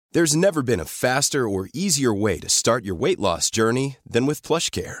There's never been a faster or easier way to start your weight loss journey than with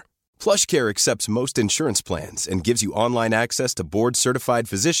PlushCare. PlushCare accepts most insurance plans and gives you online access to board-certified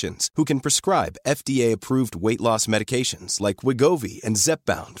physicians who can prescribe FDA-approved weight loss medications like Wegovy and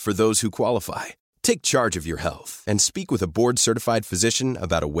Zepbound for those who qualify. Take charge of your health and speak with a board-certified physician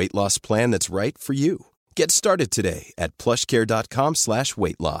about a weight loss plan that's right for you. Get started today at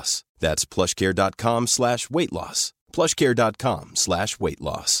plushcare.com/weightloss. That's plushcare.com/weightloss.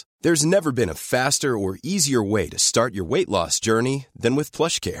 plushcare.com/weightloss. There's never been a faster or easier way to start your weight loss journey than with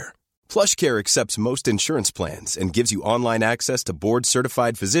PlushCare. PlushCare accepts most insurance plans and gives you online access to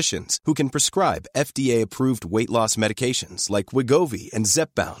board-certified physicians who can prescribe FDA-approved weight loss medications like Wegovy and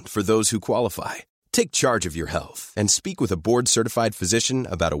Zepbound for those who qualify. Take charge of your health and speak with a board-certified physician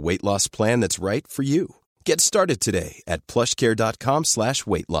about a weight loss plan that's right for you. Get started today at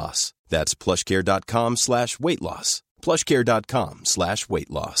plushcare.com/weightloss. That's plushcare.com/weightloss.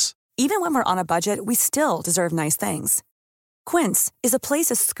 plushcare.com/weightloss. Even when we're on a budget, we still deserve nice things. Quince is a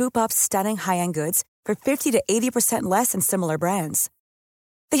place to scoop up stunning high-end goods for 50 to 80% less than similar brands.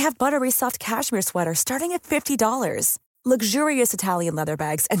 They have buttery soft cashmere sweaters starting at $50, luxurious Italian leather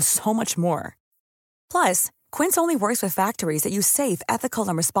bags, and so much more. Plus, Quince only works with factories that use safe, ethical,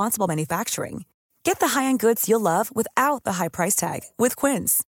 and responsible manufacturing. Get the high-end goods you'll love without the high price tag with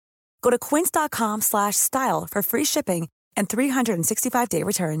Quince. Go to quince.com/style for free shipping and 365-day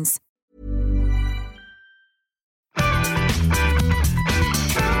returns.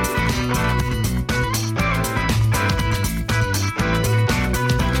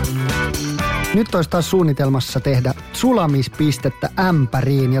 Nyt olisi taas suunnitelmassa tehdä sulamispistettä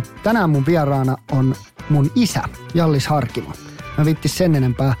ämpäriin ja tänään mun vieraana on mun isä, Jallis Harkimo. Mä vittis sen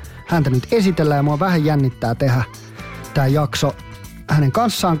enempää häntä nyt esitellä ja mua vähän jännittää tehdä tää jakso hänen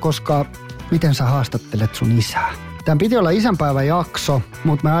kanssaan, koska miten sä haastattelet sun isää? Tän piti olla isänpäivän jakso,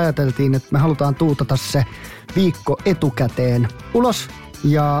 mutta me ajateltiin, että me halutaan tuutata se viikko etukäteen ulos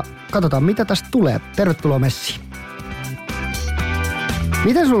ja katsotaan mitä tästä tulee. Tervetuloa messiin.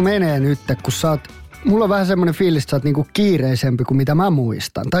 Miten sulla menee nyt, kun sä oot, mulla on vähän semmoinen fiilis, että sä oot niinku kiireisempi kuin mitä mä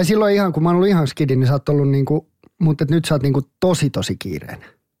muistan. Tai silloin ihan, kun mä oon ollut ihan skidi, niin sä oot ollut niinku, mutta nyt sä oot niinku tosi kiireinen.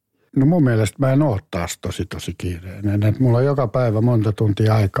 No mun mielestä mä en oo taas tosi kiireinen. Et mulla on joka päivä monta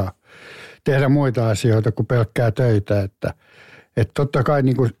tuntia aikaa tehdä muita asioita kuin pelkkää töitä. Että totta kai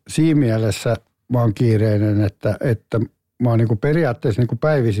niinku siinä mielessä mä oon kiireinen, että mä oon niinku periaatteessa niinku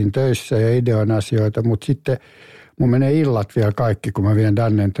päivisin töissä ja ideoin asioita, mutta sitten mun menee illat vielä kaikki, kun mä vien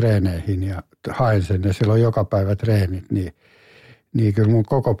Dannen treeneihin ja haen sen ja silloin joka päivä treenit, niin kyllä mun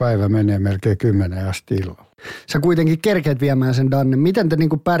koko päivä menee melkein 10 asti illalla. Sä kuitenkin kerkeät viemään sen Dannen. Miten te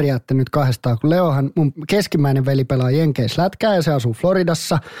niinku pärjäätte nyt kahdestaan? Kun Leohan, mun keskimmäinen veli pelaa Jenkeissä lätkää ja se asuu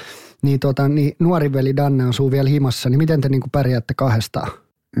Floridassa, niin nuori veli Danne asuu vielä himassa, niin miten te niinku pärjäätte kahdestaan?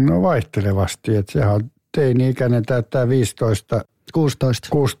 No vaihtelevasti, että sehän on teini-ikäinen, täyttää 15.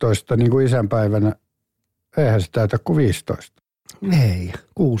 16 niin kuin isänpäivänä. Eihän se täytä kuin 15. Ei,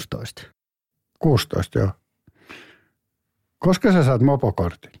 16. 16, joo. Koska sä saat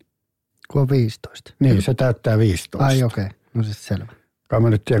mopokortin? Kun on 15. Niin, se täyttää 15. Ai okei, no se selvä. Kai mä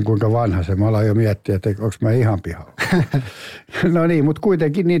nyt tiedän kuinka vanha se. Mä alan jo miettiä, että onko mä ihan pihalla. No niin, mutta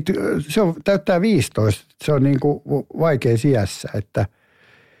kuitenkin niin, se täyttää 15. Se on niin kuin vaikea iässä, että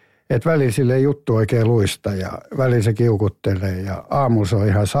välillä sille juttu oikein luista ja välillä se kiukuttelee ja aamulla se on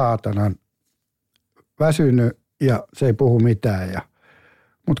ihan saatanan väsynyt ja se ei puhu mitään.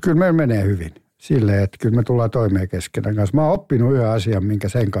 Mutta kyllä meillä menee hyvin silleen, että kyllä me tullaan toimeen keskenään kanssa. Mä oon oppinut yhden asian, minkä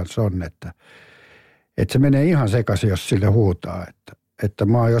sen kanssa on, että se menee ihan sekaisin, jos sille huutaa. Että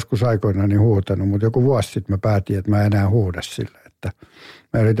mä oon joskus aikoinaan huutanut, mutta joku vuosi sitten mä päätin, että mä enää huuda sille. Että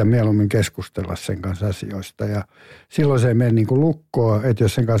mä yritän mieluummin keskustella sen kanssa asioista ja silloin se ei mene niin kuin lukkoon, että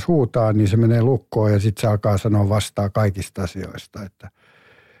jos sen kanssa huutaa, niin se menee lukkoon ja sitten se alkaa sanoa vastaan kaikista asioista. Että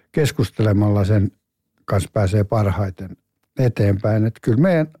keskustelemalla sen kanssa pääsee parhaiten eteenpäin. Että kyllä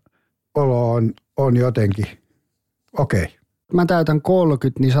meidän olo on jotenkin okei. Mä täytän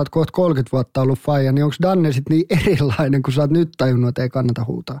 30, niin sä oot kohta 30 vuotta ollut faija, niin onko Danne sitten niin erilainen, kun sä oot nyt tajunnut, että ei kannata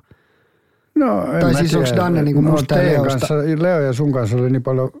huutaa? No en tai mä siis tiedä. Onko Danne niin kuin musta ja Leosta? Kanssa, Leo ja sun kanssa oli niin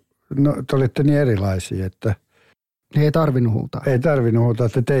paljon, no te olitte niin erilaisia, että niin ei tarvinnut huutaa. Ei tarvinnut huutaa,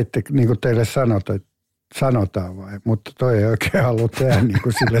 että teitte niin kuin teille sanotaan vai, mutta toi ei oikein halua tehdä niin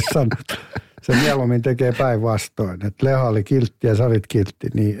kuin sille sanotaan. Se mieluummin tekee päinvastoin, että Leo oli kiltti ja sä olit kiltti,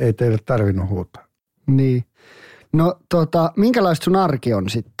 niin ei teille tarvinnut huutaa. Niin. No minkälaista sun arki on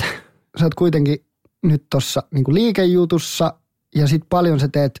sitten? Sä oot kuitenkin nyt tossa niin kuin liikejutussa ja sit paljon sä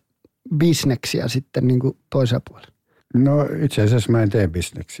teet bisneksiä sitten niin kuin toisella puolella. No itse asiassa mä en tee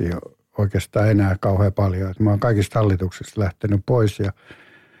bisneksiä oikeastaan enää kauhean paljon. Mä oon kaikista hallituksista lähtenyt pois ja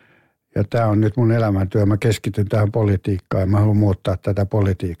Ja tämä on nyt mun elämäntyö. Mä keskityn tähän politiikkaan ja mä haluan muuttaa tätä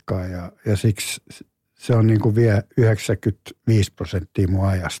politiikkaa. Ja siksi se on niin kuin vie 95% mun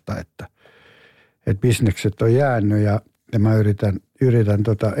ajasta, että bisnekset on jäänyt ja mä yritän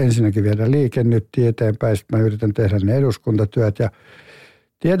ensinnäkin viedä liikennettä eteenpäin. Sitten mä yritän tehdä ne eduskuntatyöt ja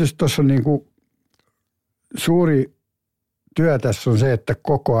tietysti tuossa on niin kuin suuri työ tässä on se, että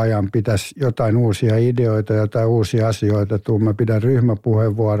koko ajan pitäisi jotain uusia ideoita, jotain uusia asioita. Mä pidän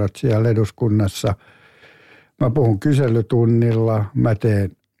ryhmäpuheenvuorot siellä eduskunnassa. Mä puhun kyselytunnilla,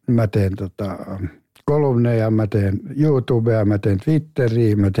 mä teen kolumneja, mä teen YouTubea, mä teen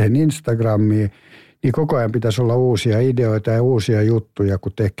Twitteriä, mä teen Instagramia. Niin koko ajan pitäisi olla uusia ideoita ja uusia juttuja,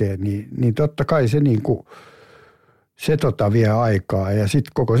 kun tekee. Niin totta kai se niinku se vie aikaa ja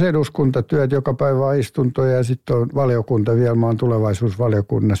sitten koko se eduskuntatyöt, joka päivä on istuntoja ja sitten on valiokunta vielä, mä oon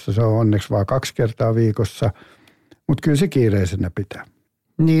tulevaisuusvaliokunnassa, se on onneksi vaan 2 kertaa viikossa, mutta kyllä se kiireisenä pitää.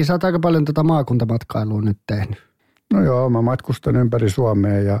 Niin, sä oot aika paljon maakuntamatkailua nyt tehnyt. No joo, mä matkustan ympäri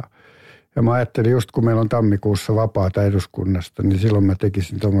Suomea ja mä ajattelin just kun meillä on tammikuussa vapaata eduskunnasta, niin silloin mä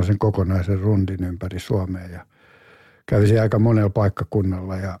tekisin tuommoisen kokonaisen rundin ympäri Suomea ja kävisin aika monella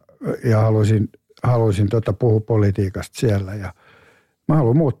paikkakunnalla ja haluaisin puhua politiikasta siellä ja mä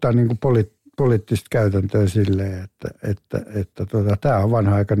haluan muuttaa niin kuin poliittista käytäntöä silleen, että tämä on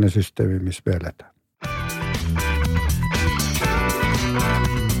vanha-aikainen systeemi, missä me eletään.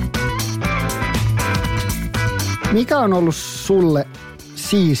 Mikä on ollut sulle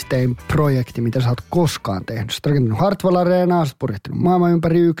siistein projekti, mitä sä oot koskaan tehnyt? Sä oot rakentanut Hartwall Areenaa, sä oot purjehtinut maailman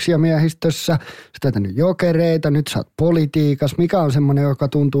ympäri yksiä miehistössä, sä oot tehnyt Jokereita, nyt sä oot politiikassa. Mikä on semmoinen, joka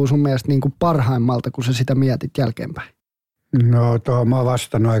tuntuu sun mielestä niin kuin parhaimmalta, kun sä sitä mietit jälkeenpäin? No tuohon mä oon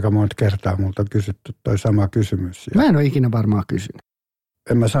vastannut aika monta kertaa, multa on kysytty toi sama kysymys. Mä en ole ikinä varmaan kysynyt.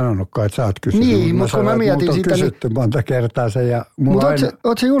 En mä sanonutkaan, että sä oot kysynyt. Niin, mutta kun mä mietin sitä... kysytty monta kertaa se ja... Mutta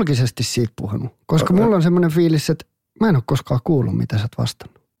oot sä julkisesti siitä puhunut? Koska mulla on semmoinen fiilis, että mä en ole koskaan kuullut, mitä sä oot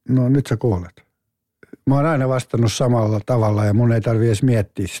vastannut. No nyt sä kuulet. Mä oon aina vastannut samalla tavalla ja mun ei tarvitse edes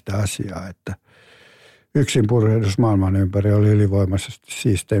miettiä sitä asiaa, että yksin purjehdus maailman ympäri oli ylivoimaisesti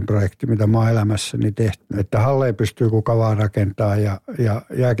siistein projekti, mitä mä oon elämässäni tehty. Että halleen pystyy kuka vaan rakentaa ja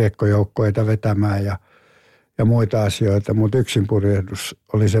jääkiekkojoukkoita vetämään ja muita asioita, mutta yksin purjehdus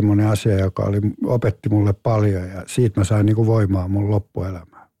oli semmoinen asia, joka opetti mulle paljon ja siitä mä sain niinku voimaa mun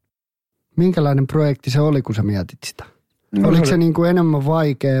loppuelämään. Minkälainen projekti se oli, kun sä mietit sitä? No, oliko se niinku enemmän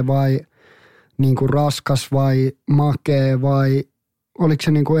vaikea vai niinku raskas vai makea vai oliko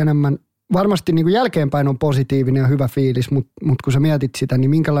se niinku enemmän, varmasti niinku jälkeenpäin on positiivinen ja hyvä fiilis, mutta kun sä mietit sitä, niin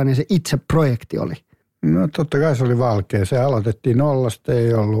minkälainen se itse projekti oli? No totta kai se oli valkea. Se aloitettiin nollasta,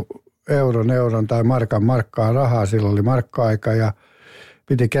 ei ollut euron tai markkaa rahaa. Silloin oli markka-aika ja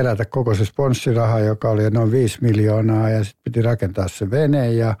piti kerätä koko se sponssiraha, joka oli noin 5 miljoonaa ja sitten piti rakentaa se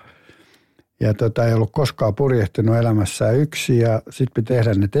vene ja ei ollut koskaan purjehtinut elämässään yksin ja sitten piti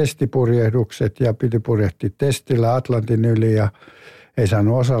tehdä ne testipurjehdukset ja piti purjehtia testillä Atlantin yli ja ei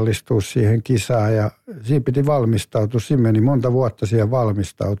saanut osallistua siihen kisaan ja siinä piti valmistautua. Siinä meni monta vuotta siihen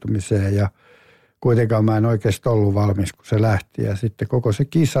valmistautumiseen ja kuitenkaan mä en oikeasti ollut valmis, kun se lähti. Ja sitten koko se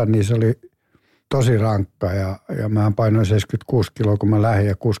kisa, niin se oli tosi rankka ja mä painoin 76 kiloa, kun mä lähdin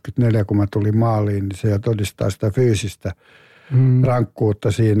ja 64, kun mä tulin maaliin, niin se jo todistaa sitä fyysistä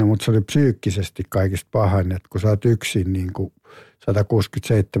rankkuutta siinä, mutta se oli psyykkisesti kaikista pahin, että kun sä oot yksin niin kuin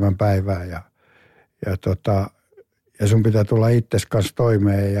 167 päivää ja sun pitää tulla itses kanssa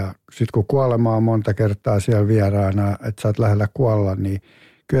toimeen ja sit kun kuolema on monta kertaa siellä vieraana, että sä oot lähellä kuolla, niin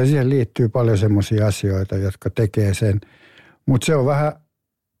kyllä siihen liittyy paljon semmoisia asioita, jotka tekee sen. Mutta se on vähän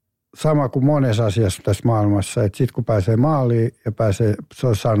sama kuin monessa asiassa tässä maailmassa, että sitten kun pääsee maaliin ja se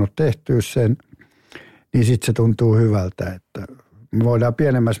on saanut tehtyä sen, niin sitten se tuntuu hyvältä. Että me voidaan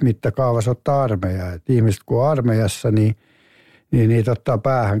pienemmässä mittakaavassa ottaa armeijaa. Et ihmiset kun on armeijassa, niin niitä ottaa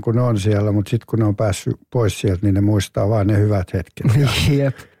päähän, kun ne on siellä, mutta sitten kun ne on päässyt pois sieltä, niin ne muistaa vaan ne hyvät hetket.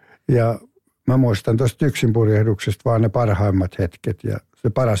 Ja mä muistan tuosta yksinpurjehduksesta vaan ne parhaimmat hetket ja se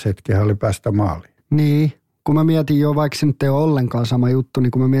paras hetkihän oli päästä maaliin. Niin, kun mä mietin jo, vaikka se nyt ei ole ollenkaan sama juttu,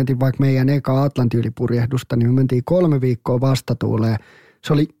 niin kun mä mietin vaikka meidän eka Atlantin-ylipurjehdusta, niin me mentiin 3 viikkoa vastatuuleen.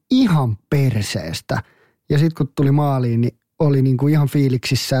 Se oli ihan perseestä. Ja sitten kun tuli maaliin, niin oli niinku ihan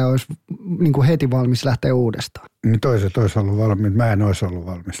fiiliksissä ja olisi niinku heti valmis lähteä uudestaan. Niin toiset olisi ollut valmiit. Mä en olisi ollut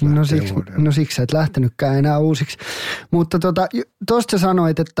valmis lähteä uudestaan. No siksi sä et lähtenytkään enää uusiksi. Mutta tuosta sä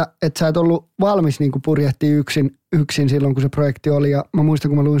sanoit, että sä et ollut valmis niinku purjehtia yksin silloin, kun se projekti oli. Ja mä muistan,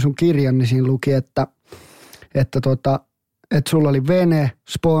 kun mä luin sun kirjan, niin siinä luki, että sulla oli vene,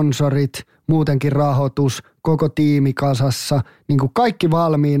 sponsorit, muutenkin rahoitus, koko tiimi kasassa, niinku kaikki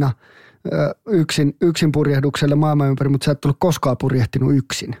valmiina. yksin purjehdukselle maailman ympäri, mutta sä et tullut koskaan purjehtinut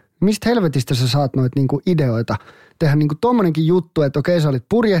yksin. Mistä helvetistä sä saat noita niinku ideoita tehdä niinku tommonenkin juttu, että okei sä olit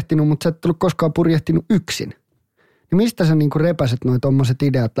purjehtinut, mutta sä et tullut koskaan purjehtinut yksin. Niin mistä sä niinku repäset noi tommoset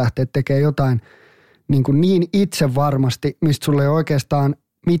ideat lähteä tekemään jotain niin itse varmasti, mistä sulla ei ole oikeastaan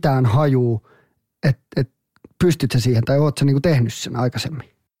mitään hajuu, että pystyt sä siihen tai oot sä niinku tehnyt sen aikaisemmin?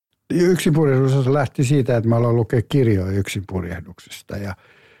 Yksinpurjehdus lähti siitä, että mä aloin lukea kirjoja yksinpurjehduksesta ja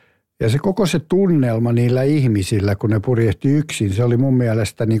se koko se tunnelma niillä ihmisillä, kun ne purjehti yksin, se oli mun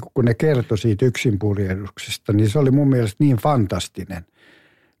mielestä, niin kun ne kertoi siitä yksinpurjehduksesta, niin se oli mun mielestä niin fantastinen,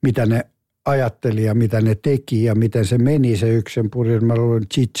 mitä ne ajatteli ja mitä ne teki ja miten se meni se yksinpurjehdus. Mä luin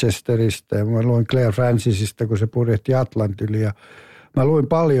Chichesteristä ja mä luin Claire Francisista, kun se purjehti Atlantyli ja mä luin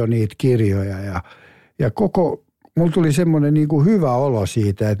paljon niitä kirjoja ja mulla tuli semmoinen niin kuin hyvä olo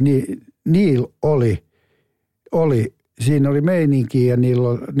siitä, että niillä oli, siinä oli meininki ja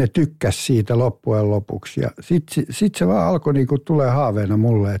ne tykkäs siitä loppujen lopuksi. Ja sit se vaan alkoi niin kuin tulee haaveena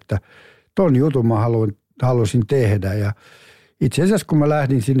mulle, että ton jutun mä halusin tehdä. Ja itse asiassa kun mä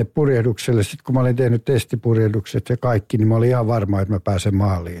lähdin sinne purjehdukselle, sit kun mä olin tehnyt testipurjehdukset ja kaikki, niin mä olin ihan varma, että mä pääsen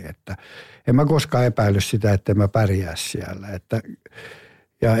maaliin. Että en mä koskaan epäillyt sitä, että mä pärjää siellä.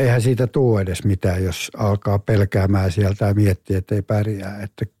 Ja eihän siitä tule edes mitään, jos alkaa pelkäämään sieltä ja miettiä, että ei pärjää.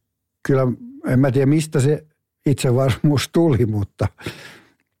 Että kyllä en mä tiedä, mistä se itsevarmuus tuli, mutta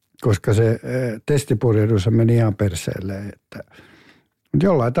koska se testipurjehdus meni ihan perseelle. Mutta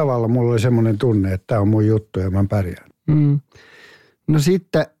jollain tavalla mulla oli semmoinen tunne, että tämä on mun juttu ja mä pärjään. Mm. No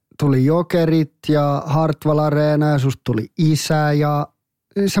sitten tuli Jokerit ja Hartwall Areena ja susta tuli isä ja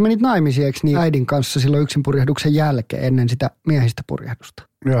sä menit naimisiin, eikö niin, äidin kanssa silloin yksinpurjehduksen jälkeen ennen sitä miehistä purjehdusta?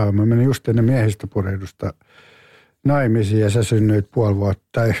 Joo, mä menin just ennen miehistä purjehdusta naimisiin ja sä synnyit puoli vuotta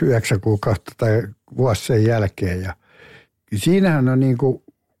tai 9 kuukautta tai vuosi sen jälkeen. Ja siinähän on niin kuin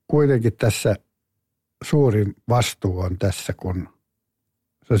kuitenkin tässä suurin vastuu on tässä, kun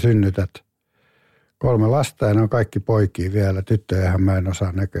sä synnytät 3 lasta ja ne on kaikki poikia vielä. Tyttöjähän mä en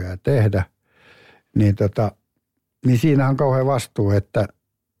osaa näköjään tehdä. Niin siinähän on kauhean vastuu, että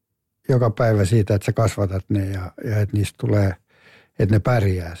joka päivä siitä, että sä kasvatat ne ja että niistä tulee, että ne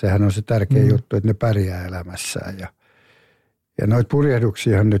pärjää. Sehän on se tärkeä juttu, että ne pärjää elämässään. Ja noita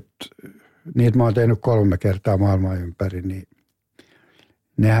purjehduksiahan nyt, niitä mä oon tehnyt 3 kertaa maailman ympäri, niin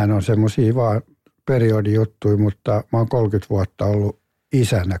nehän on semmosia vaan periodijuttuja, mutta mä oon 30 vuotta ollut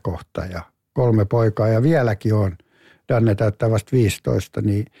isänä kohta ja 3 poikaa ja vieläkin on. Danne täyttää vasta 15,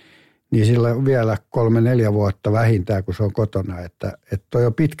 niin sillä on vielä 3-4 vuotta vähintään, kun se on kotona. Että toi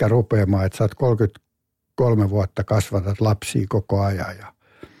on pitkä rupeama, että sä oot 33 vuotta kasvatat lapsia koko ajan.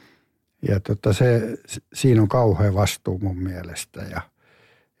 Siinä on kauhea vastuu mun mielestä.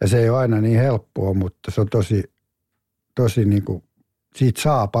 Ja se ei ole aina niin helppoa, mutta se on tosi niin kuin, siitä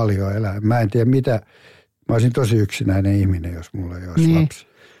saa paljon elää. Mä en tiedä mitä, mä olisin tosi yksinäinen ihminen, jos mulla ei olisi lapsi.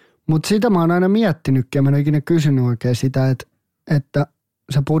 Mutta sitä mä oon aina miettinytkin ja mä en ole ikinä kysynyt oikein sitä, että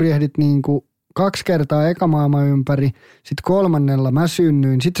sä purjehdit niinku 2 kertaa eka maailman ympäri, sit 3. mä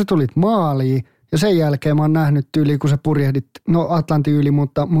synnyin, sit sä tulit maaliin ja sen jälkeen mä oon nähnyt tyyliin, kun sä purjehdit, no Atlantin yli,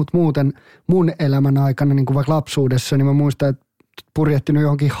 mutta muuten mun elämän aikana, niin kuin vaikka lapsuudessa, niin mä muistan, että purjehtinut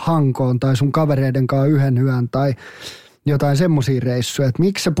johonkin Hankoon tai sun kavereiden kanssa yhden yön tai jotain semmosia reissuja, että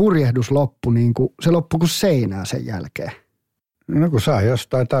miksi se purjehdus loppui, niin kuin, se loppui kuin seinää sen jälkeen? No kun saa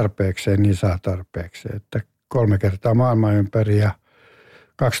jostain tarpeekseen, niin saa tarpeekseen, että 3 kertaa maailman ympäri ja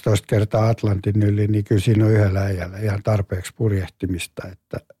 12 kertaa Atlantin yli, niin kyllä siinä on yhdellä äijällä ihan tarpeeksi purjehtimista.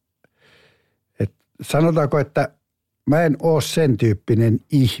 Että sanotaanko, että mä en ole sen tyyppinen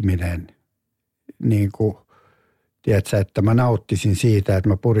ihminen, niin kuin, tiedätkö, että mä nauttisin siitä, että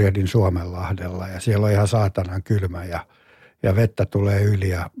mä purjehdin Suomenlahdella ja siellä on ihan saatanan kylmä ja vettä tulee yli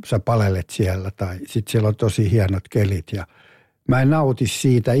ja sä palelet siellä tai sitten siellä on tosi hienot kelit ja mä en nauti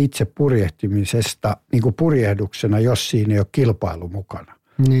siitä itse purjehtimisesta niin kuin purjehduksena, jos siinä ei ole kilpailu mukana.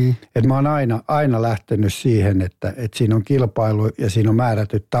 Niin. Et mä oon aina lähtenyt siihen, että siinä on kilpailu ja siinä on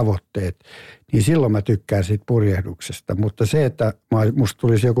määrätyt tavoitteet, niin silloin mä tykkään siitä purjehduksesta. Mutta se, että musta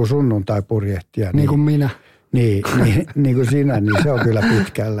tulisi joku sunnuntai-purjehtija. Niin kuin minä. Niin kuin sinä, niin se on kyllä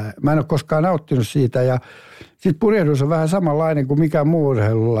pitkällä. Mä en ole koskaan nauttinut siitä ja sitten purjehdus on vähän samanlainen kuin mikään muu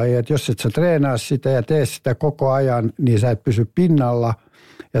urheilulaji, että jos et sä treenaa sitä ja tee sitä koko ajan, niin sä et pysy pinnalla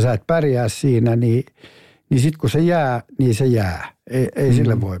ja sä et pärjää siinä, niin sitten kun se jää, niin se jää. Ei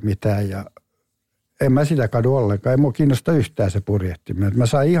sille voi mitään ja en mä sitä kadu ollenkaan. Ei mua kiinnosta yhtään se purjehtiminen. Mä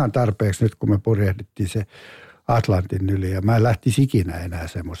sain ihan tarpeeksi nyt, kun me purjehdittiin se Atlantin yli ja mä en lähtisi ikinä enää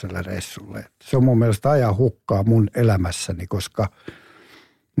semmoiselle reissulle. Se on mun mielestä ajan hukkaa mun elämässäni, koska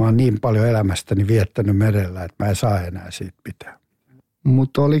mä oon niin paljon elämästäni viettänyt merellä, että mä en saa enää siitä pitää.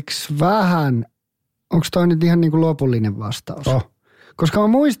 Mutta oliks vähän, onko toi nyt ihan niinku lopullinen vastaus? Koska mä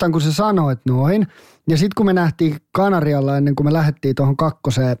muistan, kun sä sanoit noin, ja sitten kun me nähtiin Kanarialla ennen kuin me lähdettiin tuohon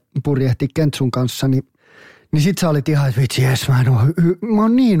kakkoseen purjehtiin Kentsun kanssa, niin sit sä olit ihan, että vitsi jes, mä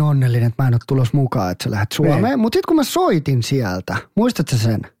oon niin onnellinen, että mä en ole tulos mukaan, että sä lähdet Suomeen. Mutta sitten kun mä soitin sieltä, muistatko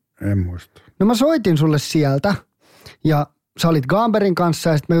sen? En muista. No mä soitin sulle sieltä, ja sä olit Gamberin kanssa,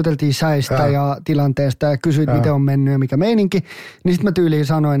 ja sitten me juteltiin säistä ja tilanteesta, ja kysyit, miten on mennyt ja mikä meininki. Niin sitten mä tyyliin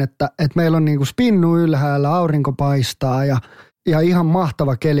sanoin, että meillä on niinku spinnu ylhäällä, aurinko paistaa, ja ihan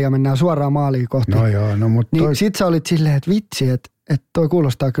mahtava keli, ja mennään suoraan maaliin kohti. No joo, no mutta niin sit sä olit silleen, että vitsi, että toi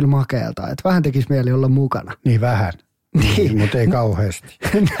kuulostaa kyllä makealta, että vähän tekisi mieli olla mukana. Niin vähän, niin, mutta ei kauheasti.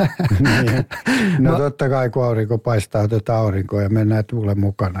 Niin. No totta kai kun aurinko paistaa, otetaan aurinkoa ja mennään tuulen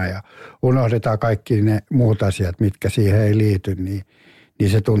mukana ja unohdetaan kaikki ne muut asiat, mitkä siihen ei liity,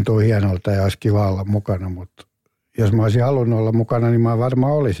 niin se tuntuu hienolta ja olisi kiva olla mukana, mutta jos mä olisin halunnut olla mukana, niin mä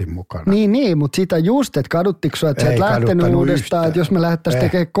varmaan olisin mukana. Niin, mutta sitä just, että kaduttiko sua, että sä et lähtenyt uudestaan, että jos me lähdettäisiin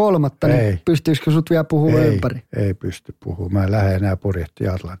tekemään kolmatta, niin pystyisikö sut vielä puhumaan ympäri? Ei pysty puhumaan. Mä en lähde enää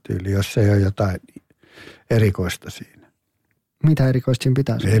purjehtia Atlantiin, jos ei ole jotain erikoista siinä. Mitä erikoista siinä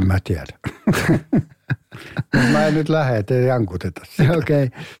pitäisi? En mä tiedä. Mä en nyt lähde, ettei jankuteta sitä. Okei.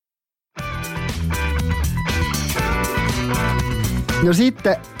 No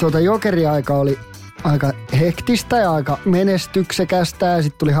sitten jokeriaika oli aika hektistä ja aika menestyksekästä ja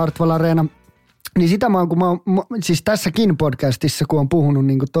sitten tuli Hartwall Arena. Niin sitä siis tässäkin podcastissa, kun on puhunut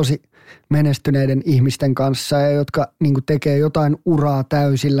niin kuin tosi menestyneiden ihmisten kanssa ja jotka niin kuin tekee jotain uraa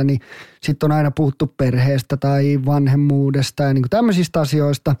täysillä, niin sitten on aina puhuttu perheestä tai vanhemmuudesta ja niin kuin tämmöisistä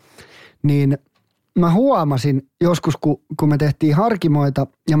asioista. Niin mä huomasin joskus, kun me tehtiin Harkimoita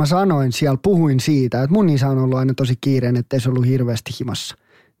ja mä sanoin siellä, puhuin siitä, että mun isä on ollut aina tosi kiireinen, ettei se ollut hirveästi himassa.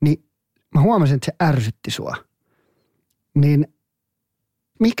 Niin mä huomasin, että se ärsytti sua. Niin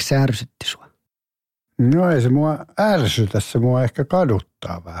miksi se ärsytti sua? No ei se mua ärsytä, se mua ehkä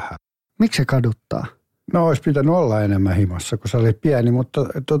kaduttaa vähän. Miksi se kaduttaa? No olisi pitänyt olla enemmän himassa, kun sä olit pieni, mutta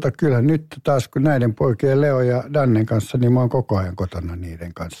kyllä nyt taas kun näiden poikien Leo ja Dannen kanssa, niin mä oon koko ajan kotona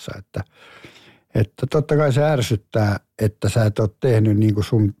niiden kanssa. Että totta kai se ärsyttää, että sä et ole tehnyt niin kuin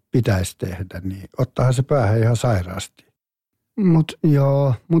sun pitäisi tehdä, niin ottaahan se päähän ihan sairaasti. Mutta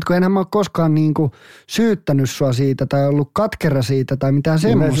kun enhän mä ole koskaan niinku syyttänyt sua siitä tai ollut katkera siitä tai mitään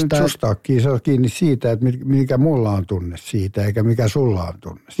semmoista. Mä susta se on kiinni siitä, että mikä mulla on tunne siitä eikä mikä sulla on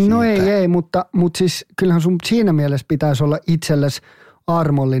tunne siitä. No ei, mutta siis kyllähän sun siinä mielessä pitäisi olla itsellesi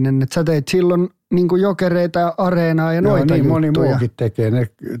armollinen, että sä teit silloin niinku jokereita ja areenaa ja noita niin, juttuja. Moni muukin tekee. Ne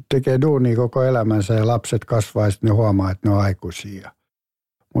tekee duunia koko elämänsä ja lapset kasvaa ja sitten ne huomaa, että ne on aikuisia.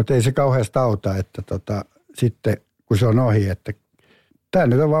 Mutta ei se kauheasti auta, että sitten kun se on ohi, että tämä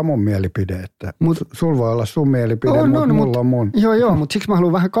nyt on vaan mun mielipide, että sulla voi olla sun mielipide, mutta mulla on mun. Joo, mutta siksi mä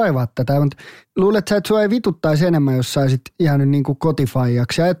haluan vähän kaivaa tätä. Luulet sä, että sua ei vituttaisi enemmän, jos sä olisit jäänyt niin kuin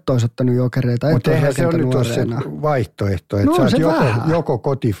kotifaijaksi ja et olisi ottanut jokereita, et olisi rakentanut areenaa. Mutta eihän se ole nyt vaihtoehto, että sä oot joko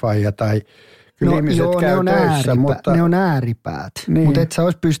kotifaija tai kyllä ihmiset käy töissä. Ne on ääripäät, niin. Mutta et sä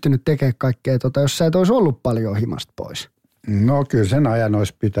olisi pystynyt tekemään kaikkea jos sä et olisi ollut paljon himasta pois. No kyllä sen ajan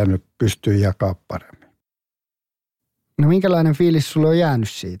olisi pitänyt pystyä jakaa paremmin. No minkälainen fiilis sulle on jäänyt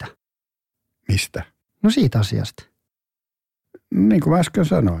siitä? Mistä? No siitä asiasta. Niin kuin mä äsken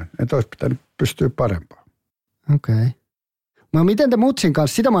sanoin, että olisi pitänyt pystyä parempaan. Okei. No miten te Mutsin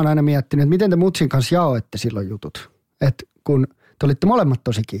kanssa, sitä mä oon aina miettinyt, että miten te Mutsin kanssa jaoitte silloin jutut? Että kun te olitte molemmat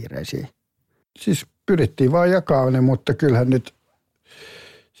tosi kiireisiä. Siis pyrittiin vaan jakaa ne, mutta kyllähän nyt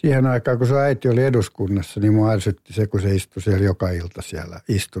siihen aikaan, kun sun äiti oli eduskunnassa, niin mua ärsytti se, kun se istui siellä joka ilta siellä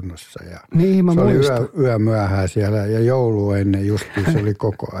istunnossa. Ja niin, mä muistan. Se oli yö myöhään siellä ja joulua ennen justiin se oli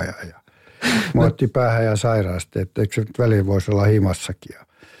koko ajan. Ja mua otti päähän ja sairaasti, että eikö se nyt välillä voisi olla himassakin.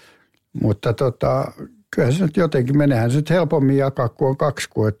 Mutta kyllähän se nyt jotenkin menehän se nyt helpommin jakaa, kun on 2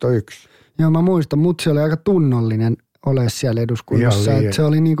 kuin että on 1. Joo, mä muistan. Mutsi oli aika tunnollinen ole siellä eduskunnassa. Että se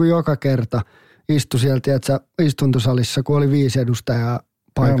oli niin kuin joka kerta istui sieltä, että istuntosalissa, kun oli 5 edustajaa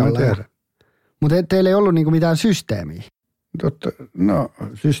paikalla. Mutta teillä ei ollut niinku mitään systeemiä. No,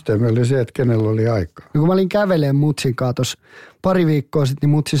 systeemi oli se, että kenellä oli aikaa. No, kun mä olin kävelemään Mutsin kanssa tuossa pari viikkoa sitten,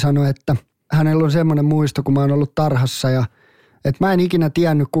 niin Mutsi sanoi, että hänellä on semmoinen muisto, kun mä oon ollut tarhassa ja että mä en ikinä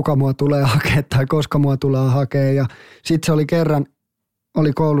tiennyt, kuka mua tulee hakemaan tai koska mua tulee hakemaan. Ja sitten se oli kerran,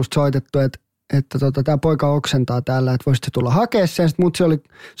 oli koulusta soitettu, että tämä poika oksentaa täällä, että voisit se tulla hakemaan sen. Sitten Mutsi oli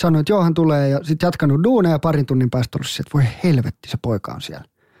sanonut, että joo, hän tulee ja sitten jatkanut duuneja ja parin tunnin päästä ollut että voi helvetti, se poika on siellä.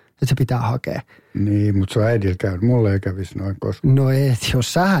 Että se pitää hakea. Niin, mutta se on äidillä käynyt. Mulle ei kävisi noin koskaan. No ei,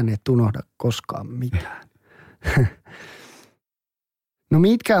 jos sähän et unohda koskaan mitään. No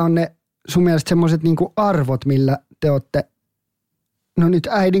mitkä on ne sun mielestä semmoiset niinku arvot, millä te olette no nyt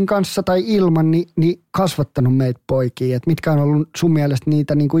äidin kanssa tai ilman, niin kasvattanut meitä poikia? Et mitkä on ollut sun mielestä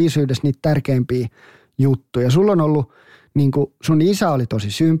niitä niin kuin isyydessä niitä tärkeimpiä juttuja? Sulla on ollut, niin kuin sun isä oli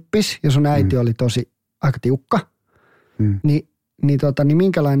tosi symppis ja sun äiti oli tosi aika tiukka. Niin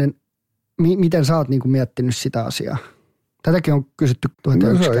minkälainen, miten sä oot niin kuin miettinyt sitä asiaa? Tätäkin on kysytty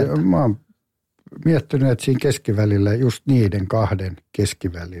 1001 kertaa. Mä oon miettinyt, että siinä keskivälillä, just niiden kahden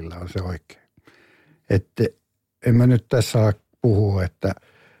keskivälillä on se oikein. Että en mä nyt tässä ala puhua, että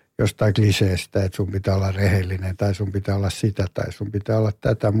jostain kliseestä, että sun pitää olla rehellinen tai sun pitää olla sitä tai sun pitää olla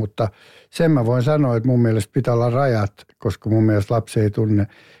tätä, mutta sen mä voin sanoa, että mun mielestä pitää olla rajat, koska mun mielestä lapsi ei tunne,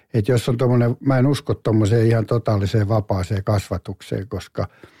 että jos on tommoinen, mä en usko tommoseen ihan totaaliseen vapaaseen kasvatukseen, koska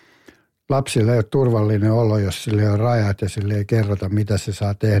lapsilla ei ole turvallinen olo, jos sille on rajat ja sille ei kerrota, mitä se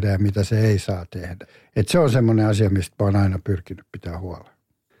saa tehdä ja mitä se ei saa tehdä. Että se on semmoinen asia, mistä mä oon aina pyrkinyt pitää huolta.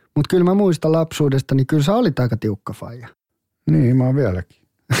 Mutta kyllä mä muistan lapsuudesta, niin kyllä sä olit aika tiukka faija. Niin, mä oon vieläkin.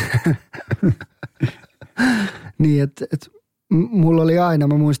 Niin, että mulla oli aina,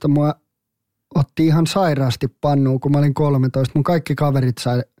 mä muistan, mua otti ihan sairaasti pannuun, kun mä olin 13. Mun kaikki kaverit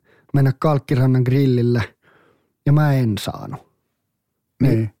sai mennä Kalkkirannan grillille ja mä en saanut.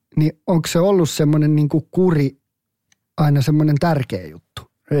 Niin onko se ollut semmoinen niinku kuri aina semmoinen tärkeä juttu?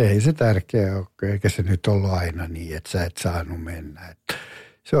 Ei se tärkeä ole, eikä se nyt ollut aina niin, että sä et saanut mennä. Että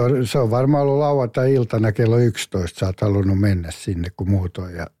se on varmaan ollut lauantai-iltana kello 11, sä oot halunnut mennä sinne kun muut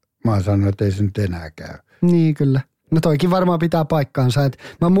on ja mä oon sanonut, että ei se nyt enää käy. Niin kyllä. No toikin varmaan pitää paikkaansa, että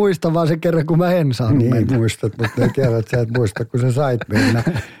mä muistan vaan sen kerran, kun mä en saanut mennä. Niin muistat, mutta ne kerrat sä et muista, kun sä sait mennä.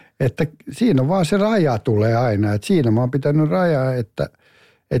 Että siinä on vaan se raja tulee aina, että siinä mä oon pitänyt rajaa, että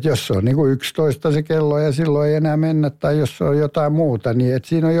jos se on niin kuin 11 se kello ja silloin ei enää mennä tai jos se on jotain muuta, niin että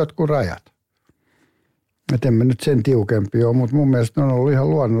siinä on jotkut rajat. Että en mä nyt sen tiukempi ole, mutta mun mielestä ne on ollut ihan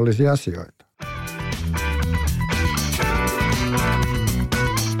luonnollisia asioita.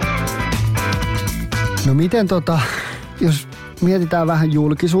 No miten jos mietitään vähän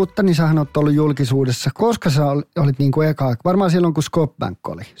julkisuutta, niin sähän oot ollut julkisuudessa. Koska sä olit niin kuin eka, varmaan silloin kun Skopbank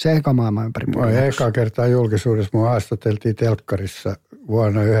oli, se eka maailman ympäri. Eka kertaa julkisuudessa mua haastateltiin telkkarissa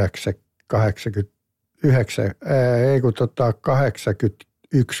vuonna 81-82.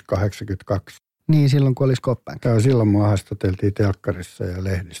 Niin, silloin kun oli Skopbank. Joo, silloin mua haastateltiin telkkarissa ja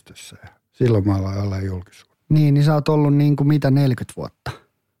lehdistössä ja silloin mä aloin olla julkisuudessa. Niin sä oot ollut niin kuin mitä 40 vuotta?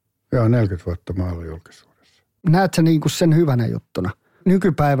 Joo, 40 vuotta mä olen julkisuudessa. Näet sä niin kuin sen hyvänä juttuna?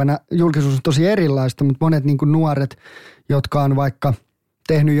 Nykypäivänä julkisuus on tosi erilaista, mutta monet niin kuin nuoret, jotka on vaikka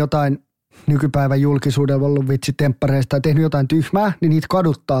tehnyt jotain nykypäivän julkisuudella ollut vitsitemppareista tai tehnyt jotain tyhmää, niin niitä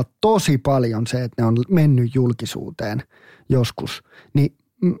kaduttaa tosi paljon se, että ne on mennyt julkisuuteen joskus. Niin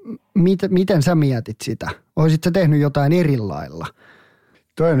miten sä mietit sitä? Oisit sä tehnyt jotain eri lailla?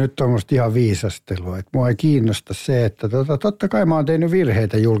 Toi on nyt tuommoista ihan viisastelua, että mua ei kiinnosta se, että totta kai mä oon tehnyt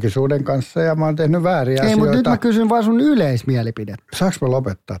virheitä julkisuuden kanssa ja mä oon tehnyt vääriä asioita. Ei, mutta nyt mä kysyn vaan sun yleismielipidettä. Saanko mä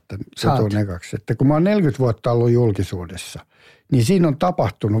lopettaa tämän jutun ekaksi? Että kun mä oon 40 vuotta ollut julkisuudessa, niin siinä on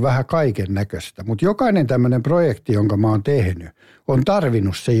tapahtunut vähän kaiken näköistä. Mutta jokainen tämmöinen projekti, jonka mä oon tehnyt, on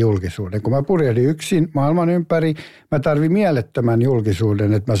tarvinnut sen julkisuuden. Kun mä purjehdin yksin maailman ympäri, mä tarvin mielettömän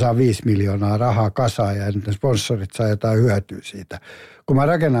julkisuuden, että mä saan 5 miljoonaa rahaa kasaan ja ne sponsorit saa jotain hyötyä siitä. Kun mä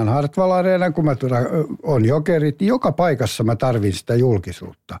rakennan Hartwall Areenan, kun mä on Jokerit, niin joka paikassa mä tarvin sitä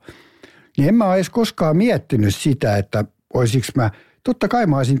julkisuutta. Niin en mä ole edes koskaan miettinyt sitä, että olisiko mä, totta kai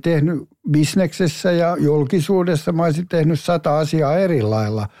mä olisin tehnyt bisneksessä ja julkisuudessa, mä olisin tehnyt 100 asiaa eri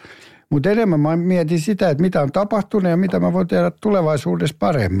lailla. Mutta enemmän mä mietin sitä, että mitä on tapahtunut ja mitä mä voin tehdä tulevaisuudessa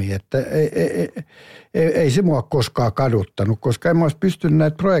paremmin. Että ei se mua koskaan kaduttanut, koska en mä olisi pystynyt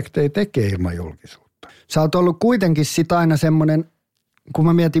näitä projekteja tekemään ilman julkisuutta. Sä oot ollut kuitenkin sit aina semmoinen, kun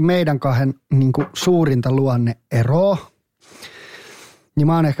mä mietin meidän kahden niin kuin suurinta luonne-eroa, niin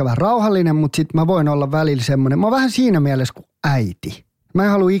mä oon ehkä vähän rauhallinen, mutta sit mä voin olla välillä semmoinen, mä oon vähän siinä mielessä kuin äiti. Mä en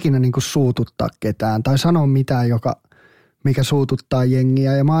halua ikinä niin kuin suututtaa ketään tai sanoa mitään, mikä suututtaa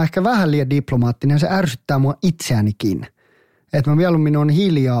jengiä. Ja mä oon ehkä vähän liian diplomaattinen ja se ärsyttää mua itseänikin. Että mä mieluummin on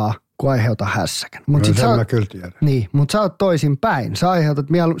hiljaa, kun aiheuta hässäkän. No, sen mä kyllä tiedän. Niin, mutta sä oot toisin päin.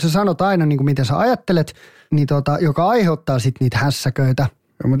 Sä sanot aina niin kuin miten sä ajattelet, niin joka aiheuttaa sitten niitä hässäköitä.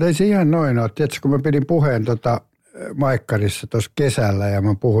 No, mutta ei se ihan noin ole. Tiedätkö, kun mä pidin puheen Maikkarissa tuossa kesällä ja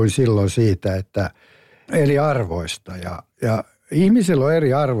mä puhuin silloin siitä, että eri arvoista ja ihmisillä on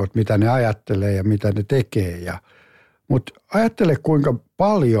eri arvot, mitä ne ajattelee ja mitä ne tekee. Mutta ajattele, kuinka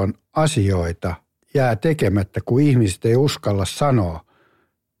paljon asioita jää tekemättä, kun ihmiset ei uskalla sanoa,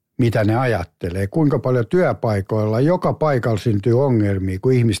 mitä ne ajattelee. Kuinka paljon työpaikoilla, joka paikalla syntyy ongelmia,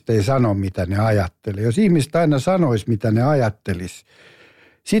 kun ihmiset ei sano, mitä ne ajattelee. Jos ihmiset aina sanoisi, mitä ne ajattelisi,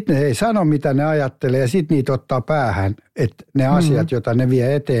 Sitten ne ei sano, mitä ne ajattelee ja sitten niitä ottaa päähän, että ne asiat, joita ne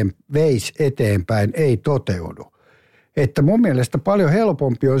veisi eteenpäin, ei toteudu. Että mun mielestä paljon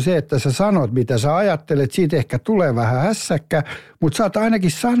helpompi on se, että sä sanot, mitä sä ajattelet. Siitä ehkä tulee vähän hässäkkä, mutta sä oot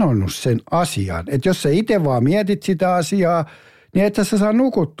ainakin sanonut sen asian. Että jos sä itse vaan mietit sitä asiaa, niin että sä saa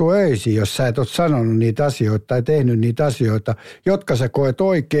nukuttua öisiin, jos sä et ole sanonut niitä asioita tai tehnyt niitä asioita, jotka sä koet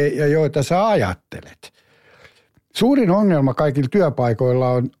oikein ja joita sä ajattelet. Suurin ongelma kaikilla työpaikoilla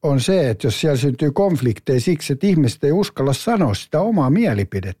on se, että jos siellä syntyy konflikteja siksi, että ihmiset ei uskalla sanoa sitä omaa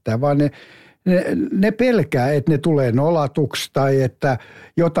mielipidettään, vaan ne pelkää, että ne tulee nolatuksi tai että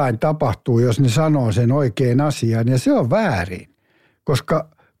jotain tapahtuu, jos ne sanoo sen oikein asian. Ja se on väärin,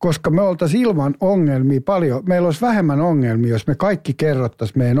 koska me oltaisiin ilman ongelmia paljon, meillä olisi vähemmän ongelmia, jos me kaikki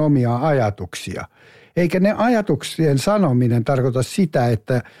kerrottaisiin meidän omia ajatuksia. Eikä ne ajatuksien sanominen tarkoita sitä,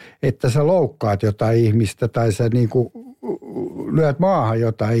 että sä loukkaat jotain ihmistä tai sä niinku lyöt maahan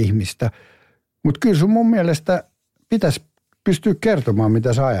jotain ihmistä. Mutta kyllä sun mun mielestä pitäisi pystyä kertomaan,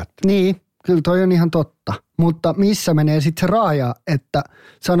 mitä sä ajattelet. Niin, kyllä toi on ihan totta. Mutta missä menee sitten se raja, että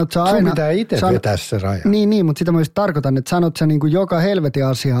sanot sä aina... Sun pitää itse vetää se raja. Niin, mutta sitä mä just tarkoitan, että sanot sä niinku joka helvetin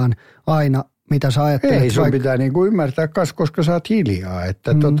asiaan aina, mitä sä ajattelet. Ei, sun pitää niinku ymmärtää koska sä oot hiljaa.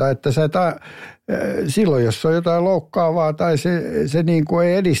 Että että sä silloin, jos on jotain loukkaavaa tai se niinku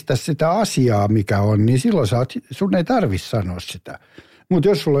ei edistä sitä asiaa, mikä on, niin silloin sun ei tarvitse sanoa sitä. Mutta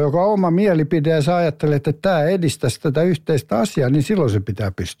jos sulla on joka oma mielipide ja sä ajattelet, että tämä edistäisi tätä yhteistä asiaa, niin silloin se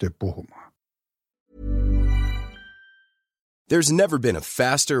pitää pystyä puhumaan. There's never been a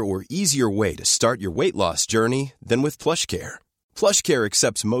faster or easier way to start your weight loss journey than with PlushCare. PlushCare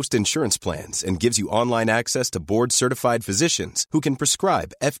accepts most insurance plans and gives you online access to board-certified physicians who can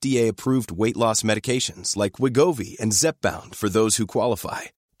prescribe FDA-approved weight loss medications like Wegovy and Zepbound for those who qualify.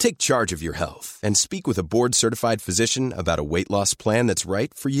 Take charge of your health and speak with a board-certified physician about a weight loss plan that's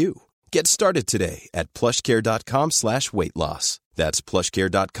right for you. Get started today at plushcare.com/weightloss. That's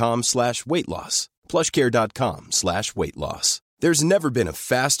plushcare.com/weightloss. plushcare.com/weightloss. There's never been a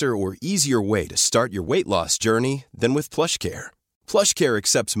faster or easier way to start your weight loss journey than with PlushCare. PlushCare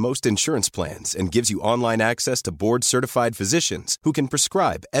accepts most insurance plans and gives you online access to board-certified physicians who can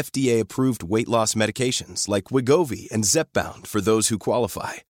prescribe FDA-approved weight loss medications like Wegovy and Zepbound for those who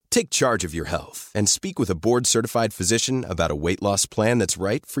qualify. Take charge of your health and speak with a board-certified physician about a weight loss plan that's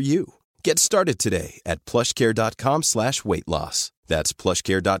right for you. Get started today at plushcare.com/weightloss. That's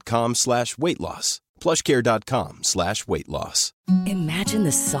plushcare.com/weightloss. plushcare.com/weightloss. Imagine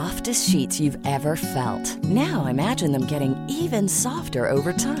the softest sheets you've ever felt. Now imagine them getting even softer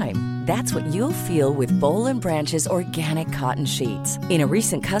over time. That's what you'll feel with Boll & Branch's organic cotton sheets. In a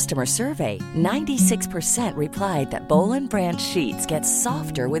recent customer survey, 96% replied that Boll & Branch sheets get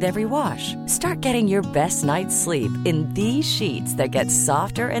softer with every wash. Start getting your best night's sleep in these sheets that get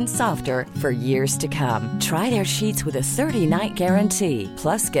softer and softer for years to come. Try their sheets with a 30-night guarantee.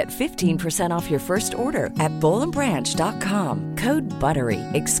 Plus, get 15% off your first order at bollandbranch.com. Code BUTTERY.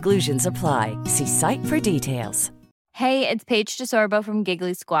 Exclusions apply. See site for details. Hey, it's Paige DeSorbo from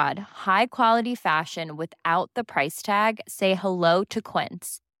Giggly Squad. High quality fashion without the price tag. Say hello to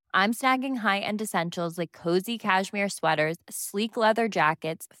Quince. I'm snagging high-end essentials like cozy cashmere sweaters, sleek leather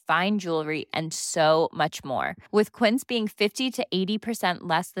jackets, fine jewelry, and so much more. With Quince being 50 to 80%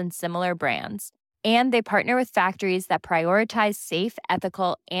 less than similar brands. And they partner with factories that prioritize safe,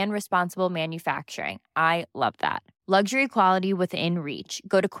 ethical, and responsible manufacturing. I love that. Luxury quality within reach.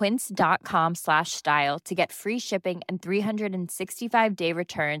 Go to quince.com/style to get free shipping and 365-day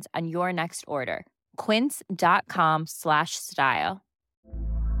returns on your next order. Quince.com/style.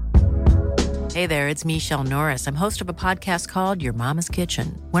 Hey there, it's Michelle Norris. I'm host of a podcast called Your Mama's Kitchen.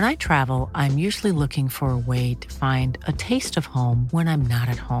 When I travel, I'm usually looking for a way to find a taste of home when I'm not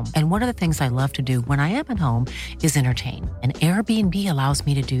at home. And one of the things I love to do when I am at home is entertain. And Airbnb allows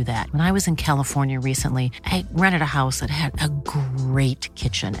me to do that. When I was in California recently, I rented a house that had a great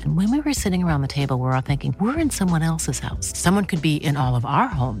kitchen. And when we were sitting around the table, we were all thinking, we're in someone else's house. Someone could be in all of our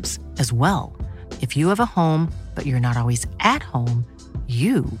homes as well. If you have a home, but you're not always at home,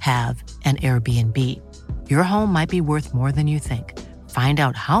 you have an Airbnb. Your home might be worth more than you think. Find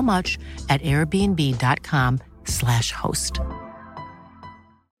out how much at airbnb.com/host.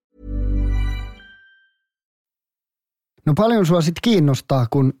 No paljon sua sit kiinnostaa,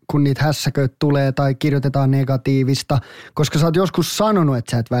 kun niitä hässäköitä tulee tai kirjoitetaan negatiivista, koska sä oot joskus sanonut,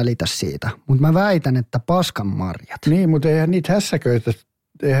 että sä et välitä siitä. Mutta mä väitän, että paskan marjat. Niin, mutta eihän niitä hässäköitä...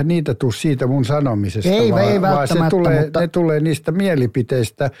 Eihän niitä tule siitä mun sanomisesta, ei vaan ne tulee niistä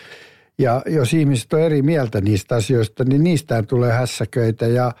mielipiteistä. Ja jos ihmiset on eri mieltä niistä asioista, niin niistä tulee hässäköitä.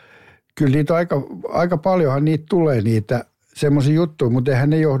 Ja kyllä niitä aika paljonhan niitä tulee semmoisia juttuja, mutta eihän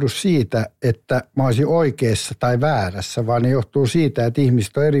ne johdu siitä, että mä olisin oikeassa tai väärässä, vaan ne johtuu siitä, että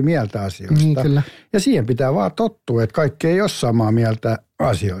ihmiset on eri mieltä asioista. Niin, kyllä. Ja siihen pitää vaan tottua, että kaikki ei ole samaa mieltä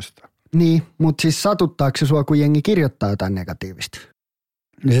asioista. Niin, mutta siis satuttaako se sua, kun jengi kirjoittaa jotain negatiivista?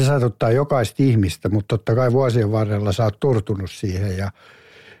 Niin se satuttaa jokaista ihmistä, mutta totta kai vuosien varrella sä oot turtunut siihen.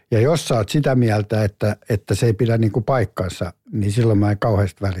 Ja jos sä oot sitä mieltä, että se ei pidä niin kuin paikkansa, niin silloin mä en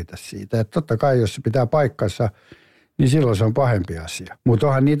kauheasti välitä siitä. Että totta kai, jos se pitää paikkansa, niin silloin se on pahempi asia. Mutta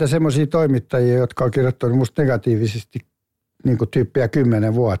onhan niitä semmoisia toimittajia, jotka on kirjoittanut musta negatiivisesti niin kuin tyyppiä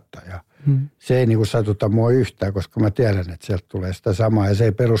 10 vuotta. Ja se ei niin kuin satuta mua yhtään, koska mä tiedän, että sieltä tulee sitä samaa. Ja se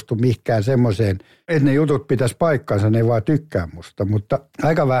ei perustu mihinkään semmoiseen, että ne jutut pitäisi paikkansa, ne ei vaan tykkää musta. Mutta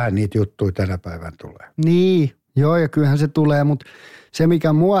aika vähän niitä juttuja tänä päivänä tulee. Niin, joo, ja kyllähän se tulee, mutta se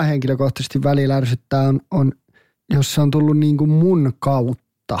mikä mua henkilökohtaisesti välillä ärsyttää on jos se on tullut niin kuin mun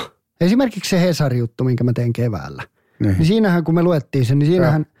kautta. Esimerkiksi se Hesari-juttu, minkä mä tein keväällä. Niin siinähän, kun me luettiin sen, niin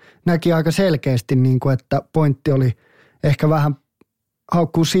siinähän näki aika selkeästi, niin kuin, että pointti oli ehkä vähän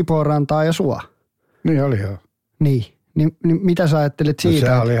haukkuu Sipoonrantaa ja sua. Niin oli joo. Niin mitä sä ajattelet siitä?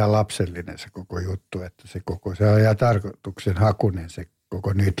 No, se oli ihan lapsellinen se koko juttu, että se on ihan tarkoituksen hakunen se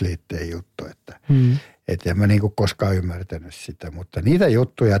koko nyt liitteen juttu, että en mä niinku koskaan ymmärtänyt sitä, mutta niitä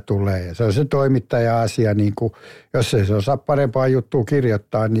juttuja tulee ja se on se toimittaja-asia, niinku, jos ei se osaa parempaa juttua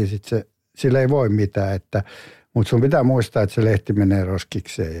kirjoittaa, niin sit sillä ei voi mitään, mutta sun pitää muistaa, että se lehti menee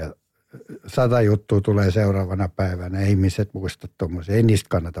roskikseen ja 100 juttua tulee seuraavana päivänä, ihmiset muista tuommoisia, ei niistä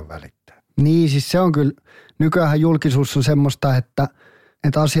kannata välittää. Niin, siis se on kyllä, nykyään julkisuus on semmoista, että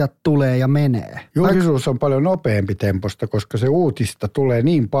asiat tulee ja menee. Julkisuus on paljon nopeampi temposta, koska se uutista tulee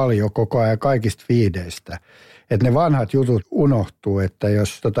niin paljon koko ajan kaikista fiideistä, että ne vanhat jutut unohtuu, että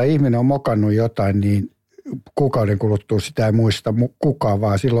jos ihminen on mokannut jotain, niin kuukauden kuluttua sitä ei muista kukaan,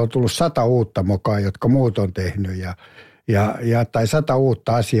 vaan silloin on tullut 100 uutta mokaa, jotka muut on tehnyt tai 100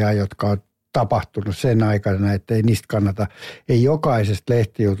 uutta asiaa, jotka on tapahtunut sen aikana, että ei niistä kannata, ei jokaisesta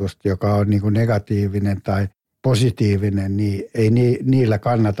lehtijutusta, joka on niin kuin negatiivinen tai positiivinen, niin ei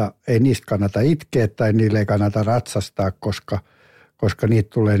niistä kannata itkeä tai niille ei kannata ratsastaa, koska niitä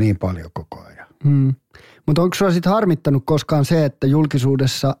tulee niin paljon koko ajan. Mutta onko sinua sitten harmittanut koskaan se, että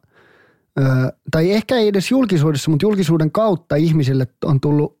julkisuudessa, tai ehkä ei edes julkisuudessa, mutta julkisuuden kautta ihmisille on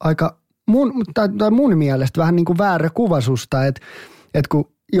tullut aika, mun mielestä vähän niin kuin väärä kuva susta, että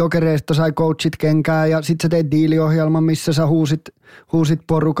kun Jokereista sai coachit kenkää ja sit sä teit diiliohjelman, missä sä huusit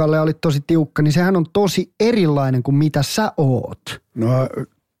porukalle ja olit tosi tiukka, niin sehän on tosi erilainen kuin mitä sä oot. No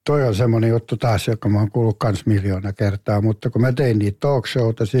toi on semmoinen juttu taas, joka mä oon kuullut kans 1,000,000 kertaa, mutta kun mä tein niitä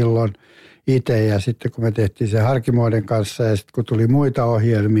talkshowta silloin itse ja sitten kun me tehtiin se Harkimoiden kanssa ja sitten kun tuli muita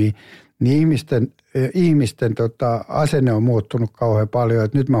ohjelmia, niin ihmisten asenne on muuttunut kauhean paljon.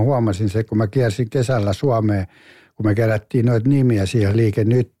 Et nyt mä huomasin se, kun mä kiersin kesällä Suomeen, kun me kerättiin noita nimiä siihen Liike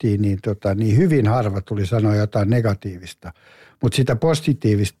Nyttiin, niin hyvin harva tuli sanoa jotain negatiivista. Mutta sitä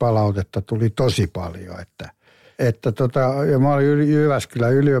positiivista palautetta tuli tosi paljon. Ja mä olin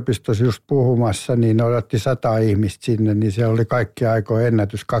Jyväskylän yliopistossa just puhumassa, niin odotti 100 ihmistä sinne, niin siellä oli kaikki aikojen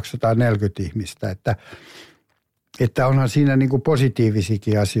ennätys 240 ihmistä. Että onhan siinä niinku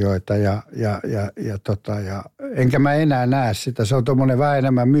positiivisiakin asioita ja enkä mä enää näe sitä. Se on tommoinen vähän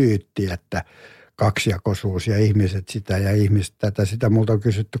enemmän myytti, että kaksijakoisuus ja ihmiset sitä ja ihmiset tätä. Sitä multa on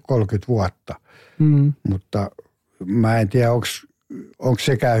kysytty 30 vuotta. Mutta mä en tiedä, onko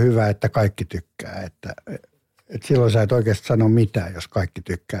sekään hyvä, että kaikki tykkää. Että silloin sä et oikeasti sano mitään, jos kaikki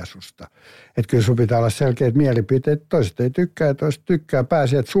tykkää susta. Että kyllä sun pitää olla selkeät mielipiteet. Toiset ei tykkää ja toiset tykkää.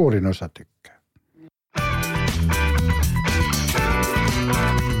 Pääsi, että suurin osa tykkää.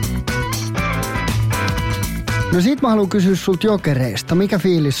 No sit mä haluan kysyä sulta Jokereista. Mikä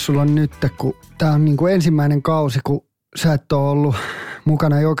fiilis sulla on nyt, kun tää on niinku ensimmäinen kausi, kun sä et ole ollut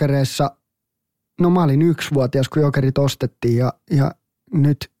mukana Jokereissa. No mä olin 1-vuotias, kun Jokerit ostettiin ja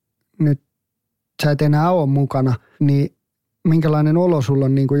nyt sä et enää ole mukana. Niin minkälainen olo sulla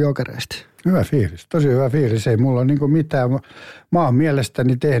on niinku Jokereista? Hyvä fiilis, tosi hyvä fiilis. Ei mulla ole niinku mitään. Mä oon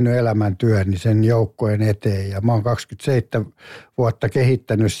mielestäni tehnyt elämäntyöni sen joukkojen eteen ja mä oon 27 vuotta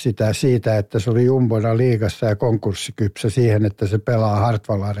kehittänyt sitä siitä, että se oli jumbona liigassa ja konkurssikypsä siihen, että se pelaa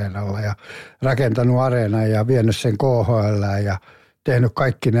Hartwall-areenalla ja rakentanut areenan ja vienyt sen KHL ja tehnyt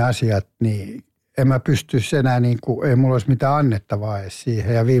kaikki ne asiat, niin en mä pystyisi enää, ei mulla olisi mitään annettavaa edes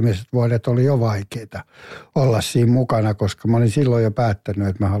siihen. Ja viimeiset vuodet oli jo vaikeita olla siinä mukana, koska mä olin silloin jo päättänyt,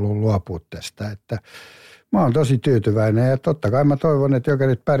 että mä haluan luopua tästä. Että mä oon tosi tyytyväinen ja totta kai mä toivon, että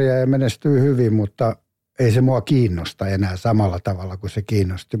Jokerit pärjää ja menestyy hyvin, mutta ei se mua kiinnosta enää samalla tavalla kuin se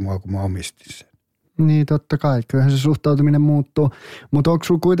kiinnosti mua, kun mä omistin sen. Niin totta kai, kyllähän se suhtautuminen muuttuu. Mutta onko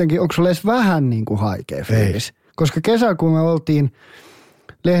sulla edes vähän niin kuin haikea fiilis? Koska kesällä, kun me oltiin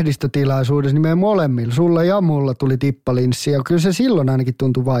lehdistötilaisuudessa, niin meidän molemmilla, sulla ja mulla tuli tippalinssi. Ja kyllä se silloin ainakin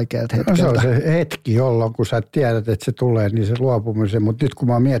tuntui vaikealta hetkeltä. No se on se hetki, jolloin kun sä tiedät, että se tulee, niin se luopumisen. Mutta nyt kun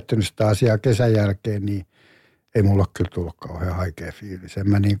mä oon miettinyt sitä asiaa kesän jälkeen, niin ei mulla ole kyllä tullut kauhean haikea fiilis.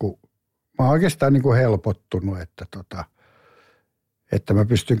 Mä oon oikeastaan helpottunut, että mä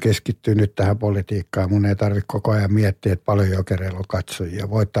pystyn keskittymään nyt tähän politiikkaan. Mun ei tarvitse koko ajan miettiä, että paljon Jokereilla on katsojia,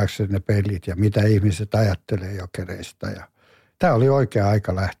 voittaako se ne pelit ja mitä ihmiset ajattelee Jokereista. Ja tämä oli oikea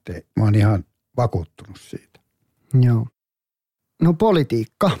aika lähteä. Mä oon ihan vakuuttunut siitä. Joo. No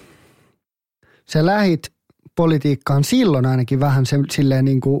politiikka. Sä lähit politiikkaan silloin ainakin vähän silleen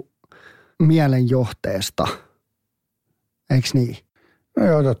niin kuin mielenjohteesta. Eiks niin? No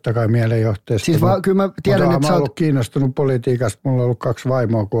joo, totta kai mielenjohteesta. Siis kyllä mä tiedän, että mä oon ollut kiinnostunut politiikasta. Mulla on ollut 2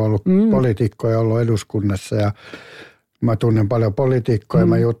 vaimoa, kun on ollut poliitikkoja, ollut eduskunnassa ja mä tunnen paljon poliitikkoja,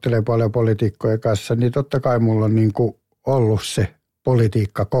 mä juttelen paljon poliitikkojen kanssa, niin totta kai mulla on niin kuin ollut se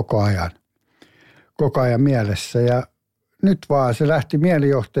politiikka koko ajan mielessä ja nyt vaan se lähti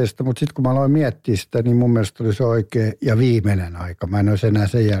mielijohteesta, mutta sitten kun mä aloin miettiä sitä, niin mun mielestä oli se oikea ja viimeinen aika. Mä en olisi enää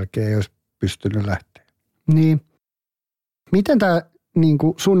sen jälkeen, jos pystynyt lähteä. Niin. Miten tämä niin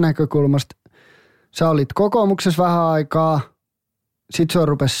kuin sun näkökulmasta, sä olit kokoomuksessa vähän aikaa, sit sua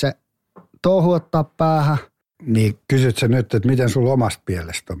rupesi se touhu ottaa päähän. Niin, kysyt sä nyt, että miten sulla omasta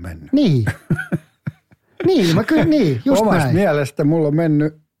mielestä on mennyt? Niin. Niin, just omasta näin. mielestä mulla on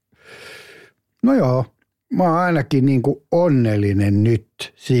mennyt, no joo, mä oon ainakin niin kuin onnellinen nyt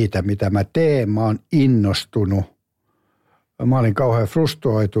siitä, mitä mä teen. Mä oon innostunut. Mä olin kauhean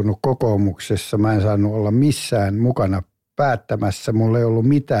frustroitunut kokoomuksessa. Mä en saanut olla missään mukana päättämässä. Mulla ei ollut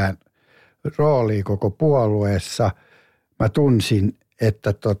mitään roolia koko puolueessa. Mä tunsin,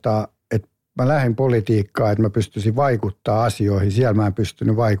 että mä lähdin politiikkaan, että mä pystyisin vaikuttaa asioihin. Siellä mä en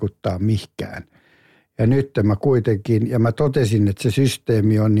pystynyt vaikuttaa mihinkään. Ja nyt mä kuitenkin, ja mä totesin, että se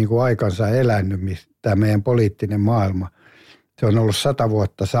systeemi on niin kuin aikansa elänyt, tämä meidän poliittinen maailma. Se on ollut 100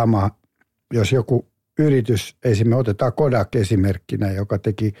 vuotta sama. Jos joku yritys, esimerkiksi otetaan Kodak esimerkkinä, joka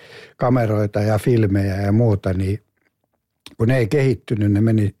teki kameroita ja filmejä ja muuta, niin kun ne ei kehittynyt,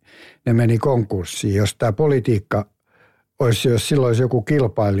 ne meni konkurssiin. Jos tämä politiikka olisi, jos silloin olisi joku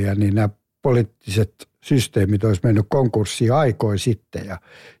kilpailija, niin nämä poliittiset systeemit olisi mennyt konkurssiin aikoin sitten ja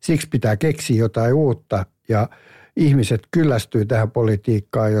siksi pitää keksiä jotain uutta ja ihmiset kyllästyy tähän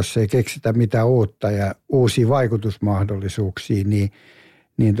politiikkaan, jos ei keksitä mitään uutta ja uusia vaikutusmahdollisuuksia, niin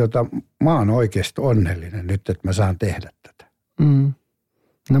mä oon oikeasti onnellinen nyt, että mä saan tehdä tätä.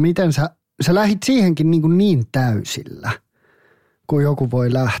 No miten sä lähdit siihenkin niin täysillä, kun joku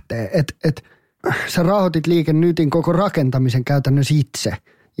voi lähteä, että sä rahoitit Liike Nytin koko rakentamisen käytännössä itse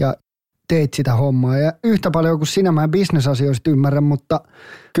ja teit sitä hommaa. Ja yhtä paljon kuin sinä mä en bisnesasioista ymmärrä, mutta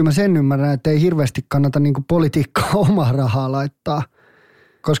kyllä mä sen ymmärrän, että ei hirveästi kannata niin politiikkaa omaa rahaa laittaa,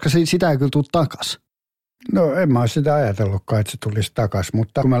 koska sitä ei kyllä tule takas. No en mä ole sitä ajatellutkaan, että se tulisi takas,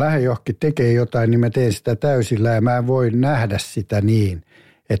 mutta kun mä lähden johonkin tekemään jotain, niin mä teen sitä täysillä ja mä en voi nähdä sitä niin,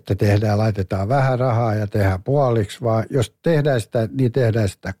 että laitetaan vähän rahaa ja tehdään puoliksi, vaan jos tehdään sitä, niin tehdään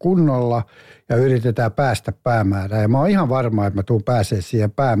sitä kunnolla ja yritetään päästä päämäärään. Ja mä oon ihan varma, että mä tuun pääsemään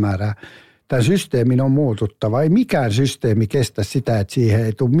siihen päämäärään. Tämän systeemin on muututtava. Ei mikään systeemi kestä sitä, että siihen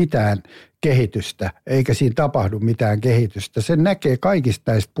ei tule mitään kehitystä, eikä siinä tapahdu mitään kehitystä. Sen näkee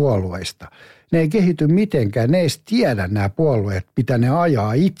kaikista näistä puolueista. Ne ei kehity mitenkään, ne ei edes tiedä nämä puolueet, mitä ne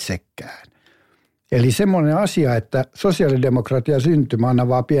ajaa itsekään. Eli semmoinen asia, että sosiaalidemokratia syntyi, mä annan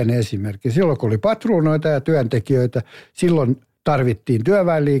vaan pienen esimerkki. Silloin kun oli patruunoita ja työntekijöitä, silloin tarvittiin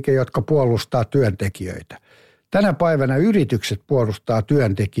työväenliike, jotka puolustaa työntekijöitä. Tänä päivänä yritykset puolustaa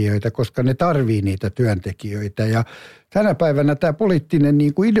työntekijöitä, koska ne tarvii niitä työntekijöitä. Ja tänä päivänä tämä poliittinen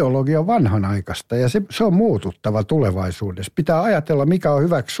ideologia on vanhanaikaista ja se on muututtava tulevaisuudessa. Pitää ajatella, mikä on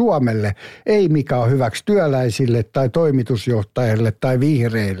hyväksi Suomelle, ei mikä on hyväksi työläisille tai toimitusjohtajille tai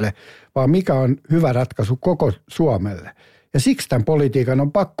vihreille, vaan mikä on hyvä ratkaisu koko Suomelle. Ja siksi tämän politiikan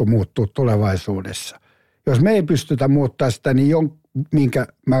on pakko muuttua tulevaisuudessa. Jos me ei pystytä muuttaa sitä, niin minkä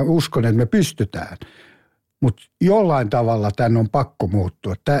mä uskon, että me pystytään. Mutta jollain tavalla tämän on pakko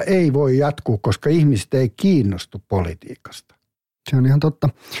muuttua. Tämä ei voi jatkuu, koska ihmiset ei kiinnostu politiikasta. Se on ihan totta.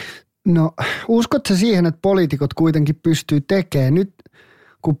 No, uskotko siihen, että poliitikot kuitenkin pystyy tekemään nyt,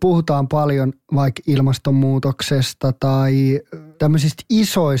 kun puhutaan paljon vaikka ilmastonmuutoksesta tai tämmöisistä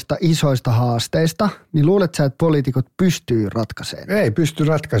isoista haasteista, niin luuletko sä, että poliitikot pystyy ratkaisemaan? Ei pysty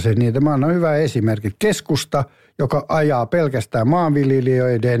ratkaisemaan niitä. Mä annan hyvä esimerkki. Keskusta, joka ajaa pelkästään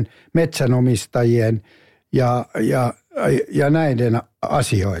maanviljelijöiden, metsänomistajien ja ja näiden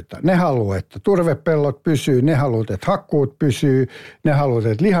asioita. Ne haluaa, että turvepellot pysyy, ne haluaa, että hakkuut pysyy, ne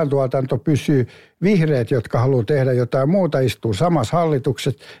haluaa, että lihantuotanto pysyy. Vihreät, jotka haluaa tehdä jotain muuta, istuu samassa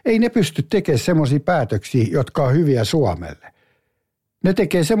hallitukset. Ei ne pysty tekemään semmoisia päätöksiä, jotka on hyviä Suomelle. Ne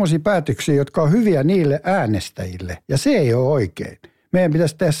tekee semmoisia päätöksiä, jotka on hyviä niille äänestäjille, ja se ei ole oikein. Meidän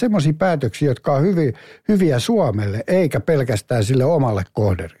pitäisi tehdä semmoisia päätöksiä, jotka on hyviä Suomelle, eikä pelkästään sille omalle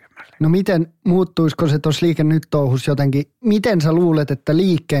kohderyhmälle. No miten muuttuisiko se tuossa Liike Nyt-touhussa jotenkin? Miten sä luulet, että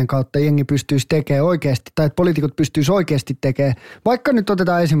liikkeen kautta jengi pystyisi tekemään oikeasti, tai että poliitikot pystyisi oikeasti tekemään, vaikka nyt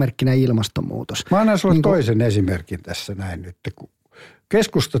otetaan esimerkkinä ilmastonmuutos? Mä annan sulle toisen esimerkin tässä näin nyt.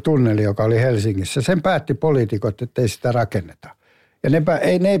 Keskustatunneli, joka oli Helsingissä, sen päätti poliitikot, että ei sitä rakenneta. Ja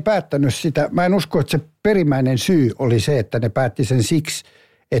ne ei päättänyt sitä. Mä en usko, että se perimmäinen syy oli se, että ne päätti sen siksi,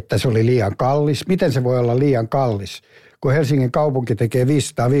 että se oli liian kallis. Miten se voi olla liian kallis, kun Helsingin kaupunki tekee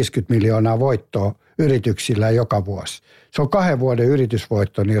 550 miljoonaa voittoa yrityksillä joka vuosi. Se on 2 vuoden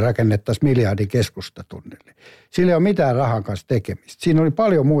yritysvoitto, niin rakennettaisiin miljardin keskustatunneli. Sillä ei ole mitään rahan kanssa tekemistä. Siinä oli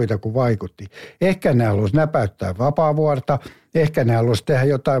paljon muita kuin vaikutti. Ehkä ne halusi näpäyttää Vapaavuorta, ehkä ne halusi tehdä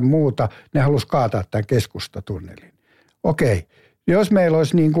jotain muuta, ne halusi kaataa tämän keskustatunnelin. Okei. Jos meillä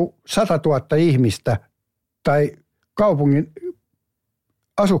olisi niin kuin 100 000 ihmistä tai kaupungin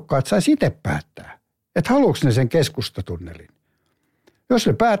asukkaat saisi itse päättää, että haluuko ne sen keskustatunnelin. Jos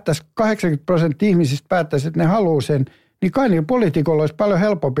ne päättäisi, 80% ihmisistä päättäisi, että ne haluaa sen, niin kai niillä poliitikoilla olisi paljon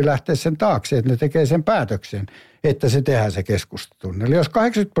helpompi lähteä sen taakse, että ne tekee sen päätöksen, että se tehdään se keskustatunneli. Jos 80%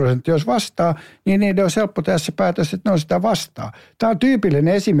 olisi vastaa, niin niiden olisi helppo tehdä se päätös, että ne on sitä vastaa. Tämä on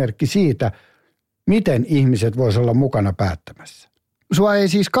tyypillinen esimerkki siitä, miten ihmiset voisivat olla mukana päättämässä. Sua ei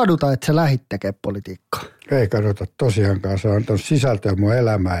siis kaduta, että sä lähdit tekemään politiikkaa? Ei kaduta tosiaankaan. Se on antanut sisältöä mun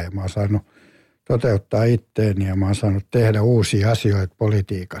elämään ja mä oon saanut toteuttaa itteeni ja mä oon saanut tehdä uusia asioita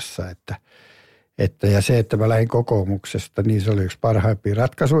politiikassa. Ja se, että mä lähdin kokoomuksesta, niin se oli yksi parhaimpia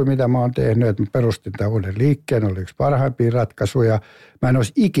ratkaisuja, mitä mä oon tehnyt. Että mä perustin tämän uuden liikkeen, oli yksi parhaimpia ratkaisuja. Mä en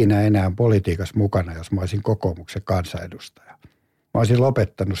olisi ikinä enää politiikassa mukana, jos mä olisin kokoomuksen kansanedustaja. Mä olisin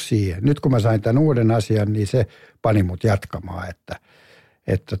lopettanut siihen. Nyt kun mä sain tämän uuden asian, niin se pani mut jatkamaan,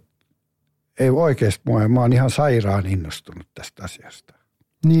 että ei oikeasti mä oon ihan sairaan innostunut tästä asiasta.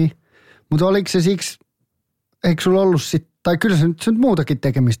 Niin, mutta oliko se siksi, eikö sulla ollut sitten, tai kyllä sä nyt muutakin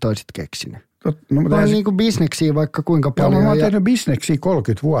tekemistä olisit keksinyt? No, on niin kuin bisneksiä vaikka kuinka paljon. Mä oon tehnyt bisneksiä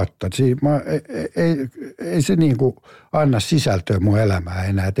 30 vuotta. Ei se niin kuin anna sisältöä mun elämään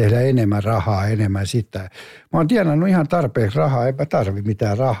enää. Tehdä enemmän rahaa, enemmän sitä. Mä oon tienannut ihan tarpeeksi rahaa, en mä tarvi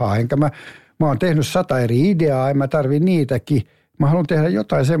mitään rahaa. Mä oon tehnyt 100 eri ideaa, en mä tarvi niitäkin. Mä haluan tehdä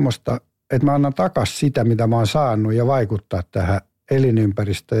jotain semmoista, että mä annan takaisin sitä, mitä mä oon saanut ja vaikuttaa tähän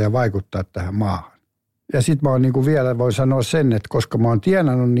elinympäristöön ja vaikuttaa tähän maahan. Ja sitten mä oon niin kuin vielä voi sanoa sen, että koska mä oon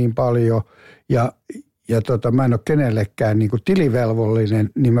tienannut niin paljon ja mä en ole kenellekään niin kuin tilivelvollinen,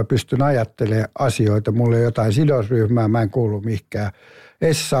 niin mä pystyn ajattelemaan asioita. Mulla ei jotain sidosryhmää, mä en kuulu mihinkään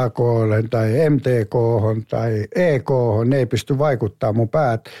SAK:lle tai MTK:hon tai EK:hon. Ne ei pysty vaikuttamaan mun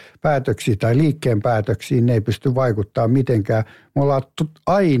päätöksiin tai liikkeen päätöksiin, ne ei pysty vaikuttamaan mitenkään. Me ollaan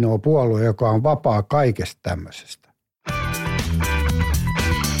ainoa puolue, joka on vapaa kaikesta tämmöisestä.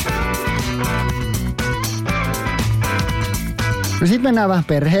 No sitten mennään vähän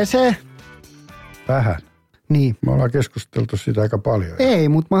perheeseen. Vähän? Niin. Me ollaan keskusteltu siitä aika paljon. Ei,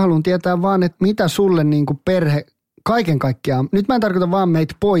 mutta mä haluan tietää vaan, että mitä sulle niin kuin perhe kaiken kaikkiaan, nyt mä en tarkoita vaan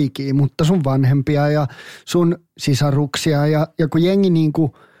meitä poikia, mutta sun vanhempia ja sun sisaruksia ja kun jengi niin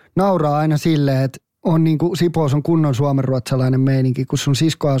kuin nauraa aina silleen, että on niin kuin Sipoossa on kunnon suomenruotsalainen meininki, kun sun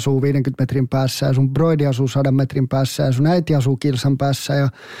sisko asuu 50 metrin päässä ja sun broidi asuu 100 metrin päässä ja sun äiti asuu kilsan päässä ja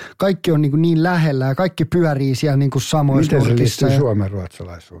kaikki on niin lähellä ja kaikki pyörii siellä niin kuin samoissa nurkissa. Miten se liittyy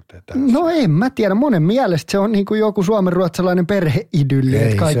suomenruotsalaisuuteen? No en mä tiedä. Monen mielestä se on niin kuin joku suomenruotsalainen perheidylli.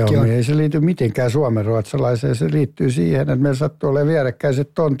 Ei se liity mitenkään suomenruotsalaiseen. Se liittyy siihen, että meillä sattuu olemaan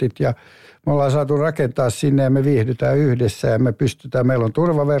vierekkäiset tontit ja me ollaan saatu rakentaa sinne ja me viihdytään yhdessä ja me pystytään. Meillä on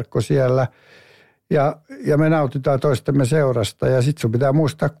turvaverkko siellä. Ja me nautitaan toistemme seurasta ja sitten sun pitää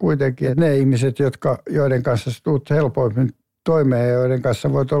muistaa kuitenkin, että ne ihmiset, joiden kanssa sä tuut helpoimmin toimeen ja joiden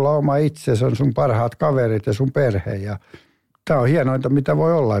kanssa voit olla oma itsesi, on sun parhaat kaverit ja sun perhe. Ja tää on hienointa, mitä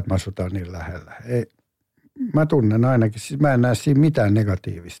voi olla, että mä asutaan niin lähellä. Mä tunnen ainakin, siis mä en näe siinä mitään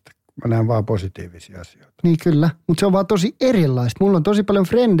negatiivista. Mä näen vaan positiivisia asioita. Niin kyllä, mutta se on vaan tosi erilaista. Mulla on tosi paljon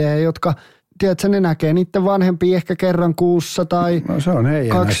frendejä, jotka... Tiedätkö, ne näkee niiden vanhempia ehkä kerran kuussa tai no, se on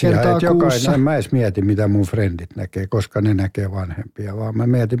heidän 2 asia. kertaa kuussa. En mä edes mieti, mitä mun frendit näkee, koska ne näkee vanhempia, vaan mä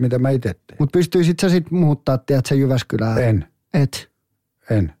mietin, mitä mä itse teen. Mutta pystyisit sä sitten muuttaa, tiedätkö, Jyväskylään? En.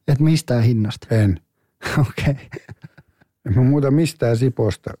 En. Et mistään hinnasta? En. Okei. En mä muuta mistään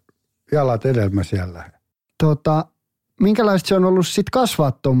Sipoosta. Jalat edellä mä siellä lähden. minkälaista se on ollut sit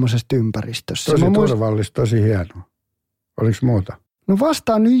kasvaa tuommoisesta ympäristössä? Tosi turvallista, tosi hienoa. Oliko muuta? No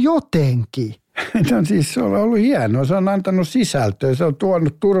vastaan nyt jotenkin. No siis se on ollut hienoa. Se on antanut sisältöä. Se on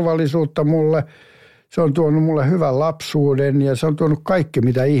tuonut turvallisuutta mulle. Se on tuonut mulle hyvän lapsuuden ja se on tuonut kaikki,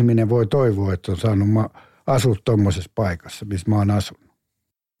 mitä ihminen voi toivoa, että on saanut asua tuommoisessa paikassa, missä mä oon asunut.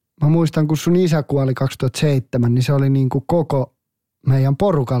 Mä muistan, kun sun isä kuoli 2007, niin se oli niin kuin koko meidän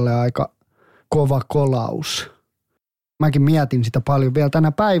porukalle aika kova kolaus. Mäkin mietin sitä paljon vielä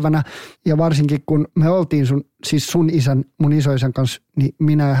tänä päivänä ja varsinkin kun me oltiin sun isän, mun isoisän kanssa, niin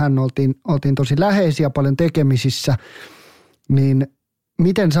minä ja hän oltiin tosi läheisiä, paljon tekemisissä, niin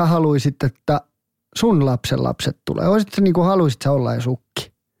miten sä haluisit, että sun lapsenlapset tulee? Olisitko niin kuin haluisit sä olla ja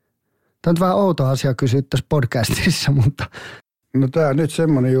sukki? Tämä on vähän outo asia kysyä tässä podcastissa, mutta... No tämä on nyt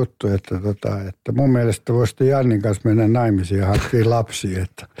semmoinen juttu, että mun mielestä voisi Jannin kanssa mennä naimisiin ja hankkia lapsia,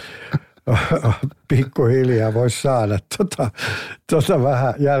 että pikkuhiljaa voisi saada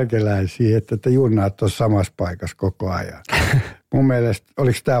vähän jälkeläisiä, että junnaat tuossa samassa paikassa koko ajan. Mun mielestä,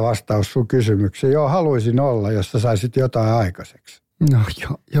 oliko tämä vastaus sun kysymykseen? Joo, haluaisin olla, jos sä saisit jotain aikaiseksi. No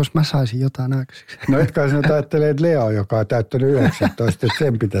joo, jos mä saisin jotain aikaiseksi. No etkä sinä ajattelee, että Leo, joka on täyttänyt 19, että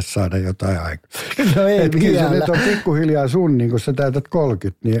sen pitäisi saada jotain aikaiseksi. No ei vielä. Nyt on pikkuhiljaa sun, niin kun sä täytät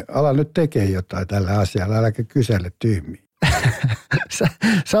 30, niin ala nyt tekee jotain tällä asialla, äläkä kysele tyhmiä.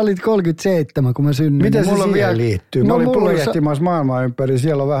 Sä olit 37, kun mä synnyin. Miten se siihen liittyy? Mä olin purjehtimassa maailmaa ympäri.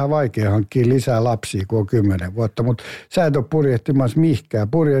 Siellä on vähän vaikea hankkia lisää lapsia, kun on 10 vuotta. Mutta sä et ole purjehtimassa mihkään.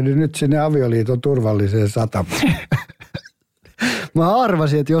 Purjehdin nyt sinne avioliiton turvalliseen satamaan. Mä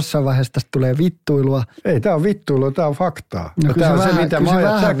arvasin, että jossain vaiheessa tästä tulee vittuilua. Ei, tää on vittuilua, tää on faktaa. No tää on se, mitä mä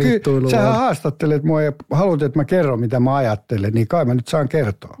ajattelen. Sähän haastattelet mua ja haluat, että mä kerron, mitä mä ajattelen. Niin kai mä nyt saan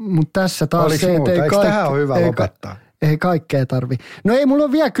kertoa. Mutta tässä taas oliko se, että eikö tähän ole hyvä lopettaa? Ei kaikkea tarvi. No ei, mulla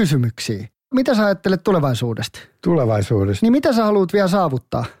on vielä kysymyksiä. Mitä sä ajattelet tulevaisuudesta? Tulevaisuudesta? Niin mitä sä haluat vielä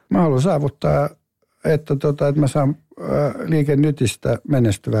saavuttaa? Mä haluan saavuttaa, että mä saan Liike Nytistä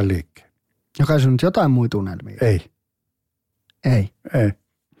menestyvän liikkeen. Joka on nyt jotain muita unelmia? Ei. Ei? Ei.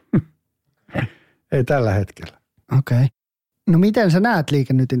 Ei tällä hetkellä. Okei. No miten sä näet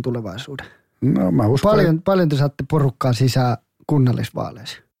Liike Nytin tulevaisuuden? No mä uskon. Paljon te saatte porukkaa sisään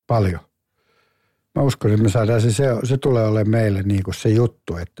kunnallisvaaleissa? Paljon. Mä uskon, että me saadaan se tulee olemaan meille niin kuin se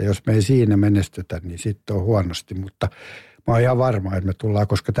juttu, että jos me ei siinä menestytä, niin sitten on huonosti. Mutta mä oon ihan varma, että me tullaan,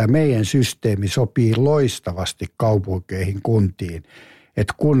 koska tämä meidän systeemi sopii loistavasti kaupunkeihin, kuntiin.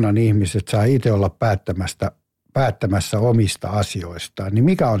 Että kunnan ihmiset saa itse olla päättämässä omista asioistaan, niin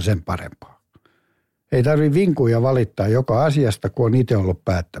mikä on sen parempaa? Ei tarvitse vinkuja valittaa joka asiasta, kun on itse ollut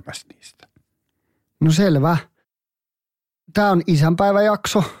päättämässä niistä. No selvä. Tämä on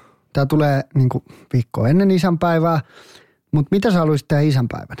isänpäiväjakso. Tämä tulee niin kuin viikkoa ennen isänpäivää, mutta mitä sä haluaisit tehdä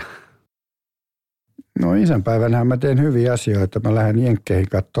isänpäivänä? No isänpäivänähän mä teen hyviä asioita. Mä lähden Jenkkeihin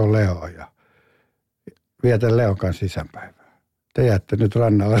katsomaan Leoa ja vietän Leon kanssa isänpäivää. Te jäätte nyt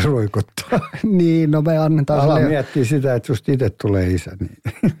rannalla ruikuttaa. Niin, no me annetaan Ala miettiä sitä, että susta itse tulee isä.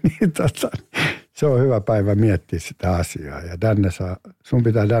 Se on hyvä päivä miettiä sitä asiaa ja sun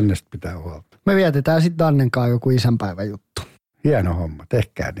pitää Dannesta pitää huolta. Me vietetään sitten Dannen kanssa joku isänpäivän juttu. Hieno homma,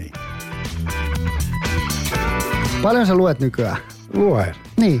 tehkää niin. Paljon sä luet nykyään? Luen.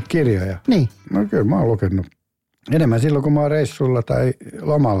 Niin. Kirjoja? Niin. No kyllä mä oon lukenut. Enemmän silloin, kun mä oon reissulla tai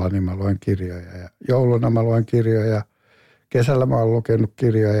lomalla, niin mä luen kirjoja. Ja jouluna mä luen kirjoja. Kesällä mä oon lukenut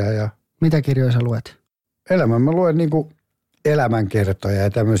kirjoja. Ja mitä kirjoja sä luet? Mä luen niinku elämänkertoja ja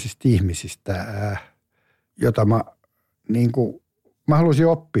tämmöisistä ihmisistä, jota mä haluaisin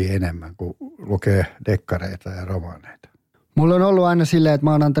oppia enemmän kuin lukee dekkareita ja romaaneita. Mulla on ollut aina silleen, että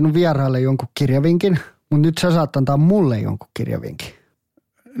mä oon antanut vieraille jonkun kirjavinkin, mutta nyt sä saat antaa mulle jonkun kirjavinkin.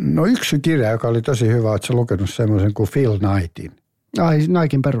 No yksi kirja, joka oli tosi hyvä, ootko sä lukenut semmoisen kuin Phil Knightin? Ai,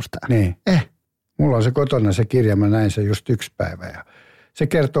 Nikein perustaja. Niin. Mulla on se kotona se kirja, mä näin sen just yksi päivä ja se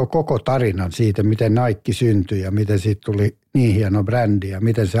kertoo koko tarinan siitä, miten Nike syntyi ja miten siitä tuli niin hieno brändi ja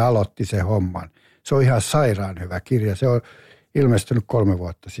miten se aloitti sen homman. Se on ihan sairaan hyvä kirja. Se on ilmestynyt 3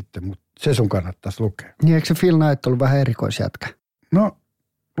 vuotta sitten, mutta se sun kannattaisi lukea. Niin eikö se Phil Knight ollut vähän erikoisjätkä? No,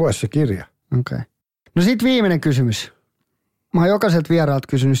 lue se kirja. Okei. No sit viimeinen kysymys. Mä oon jokaiselta vieraalta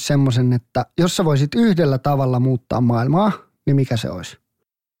kysynyt semmoisen, että jos sä voisit yhdellä tavalla muuttaa maailmaa, niin mikä se olisi?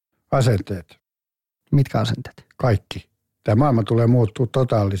 Asenteet. Mitkä asenteet? Kaikki. Tämä maailma tulee muuttua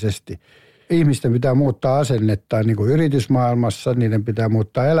totaalisesti. Ihmisten pitää muuttaa asennettaan niin kuin yritysmaailmassa, niiden pitää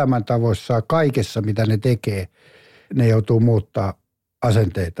muuttaa elämäntavoissaan, kaikessa mitä ne tekee. Ne joutuu muuttaa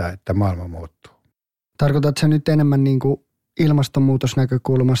asenteita, että maailma muuttuu. Tarkoitatko sä nyt enemmän niin kuin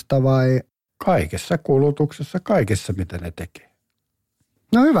ilmastonmuutosnäkökulmasta vai? Kaikessa kulutuksessa, kaikessa mitä ne tekee.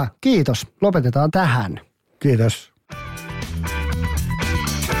 No hyvä, kiitos. Lopetetaan tähän. Kiitos.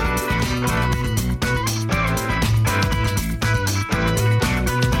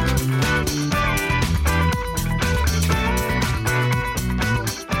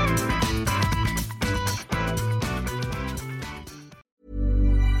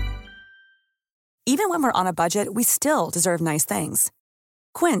 when we're on a budget, we still deserve nice things.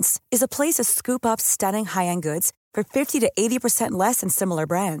 Quince is a place to scoop up stunning high-end goods for 50 to 80% less than similar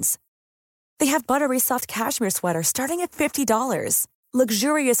brands. They have buttery soft cashmere sweaters starting at $50,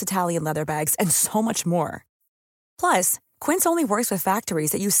 luxurious Italian leather bags, and so much more. Plus, Quince only works with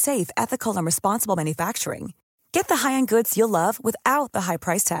factories that use safe, ethical, and responsible manufacturing. Get the high-end goods you'll love without the high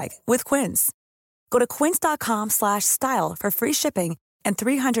price tag with Quince. Go to quince.com/style for free shipping and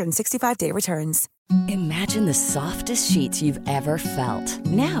 365-day returns. Imagine the softest sheets you've ever felt.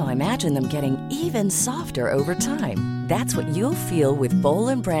 Now imagine them getting even softer over time. That's what you'll feel with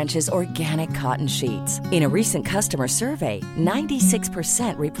Boll & Branch's organic cotton sheets. In a recent customer survey,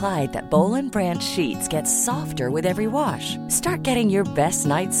 96% replied that Boll & Branch sheets get softer with every wash. Start getting your best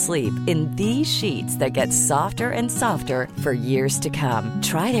night's sleep in these sheets that get softer and softer for years to come.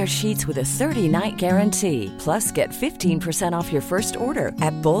 Try their sheets with a 30-night guarantee. Plus, get 15% off your first order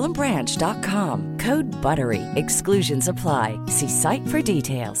at bollandbranch.com. Code BUTTERY. Exclusions apply. See site for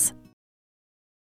details.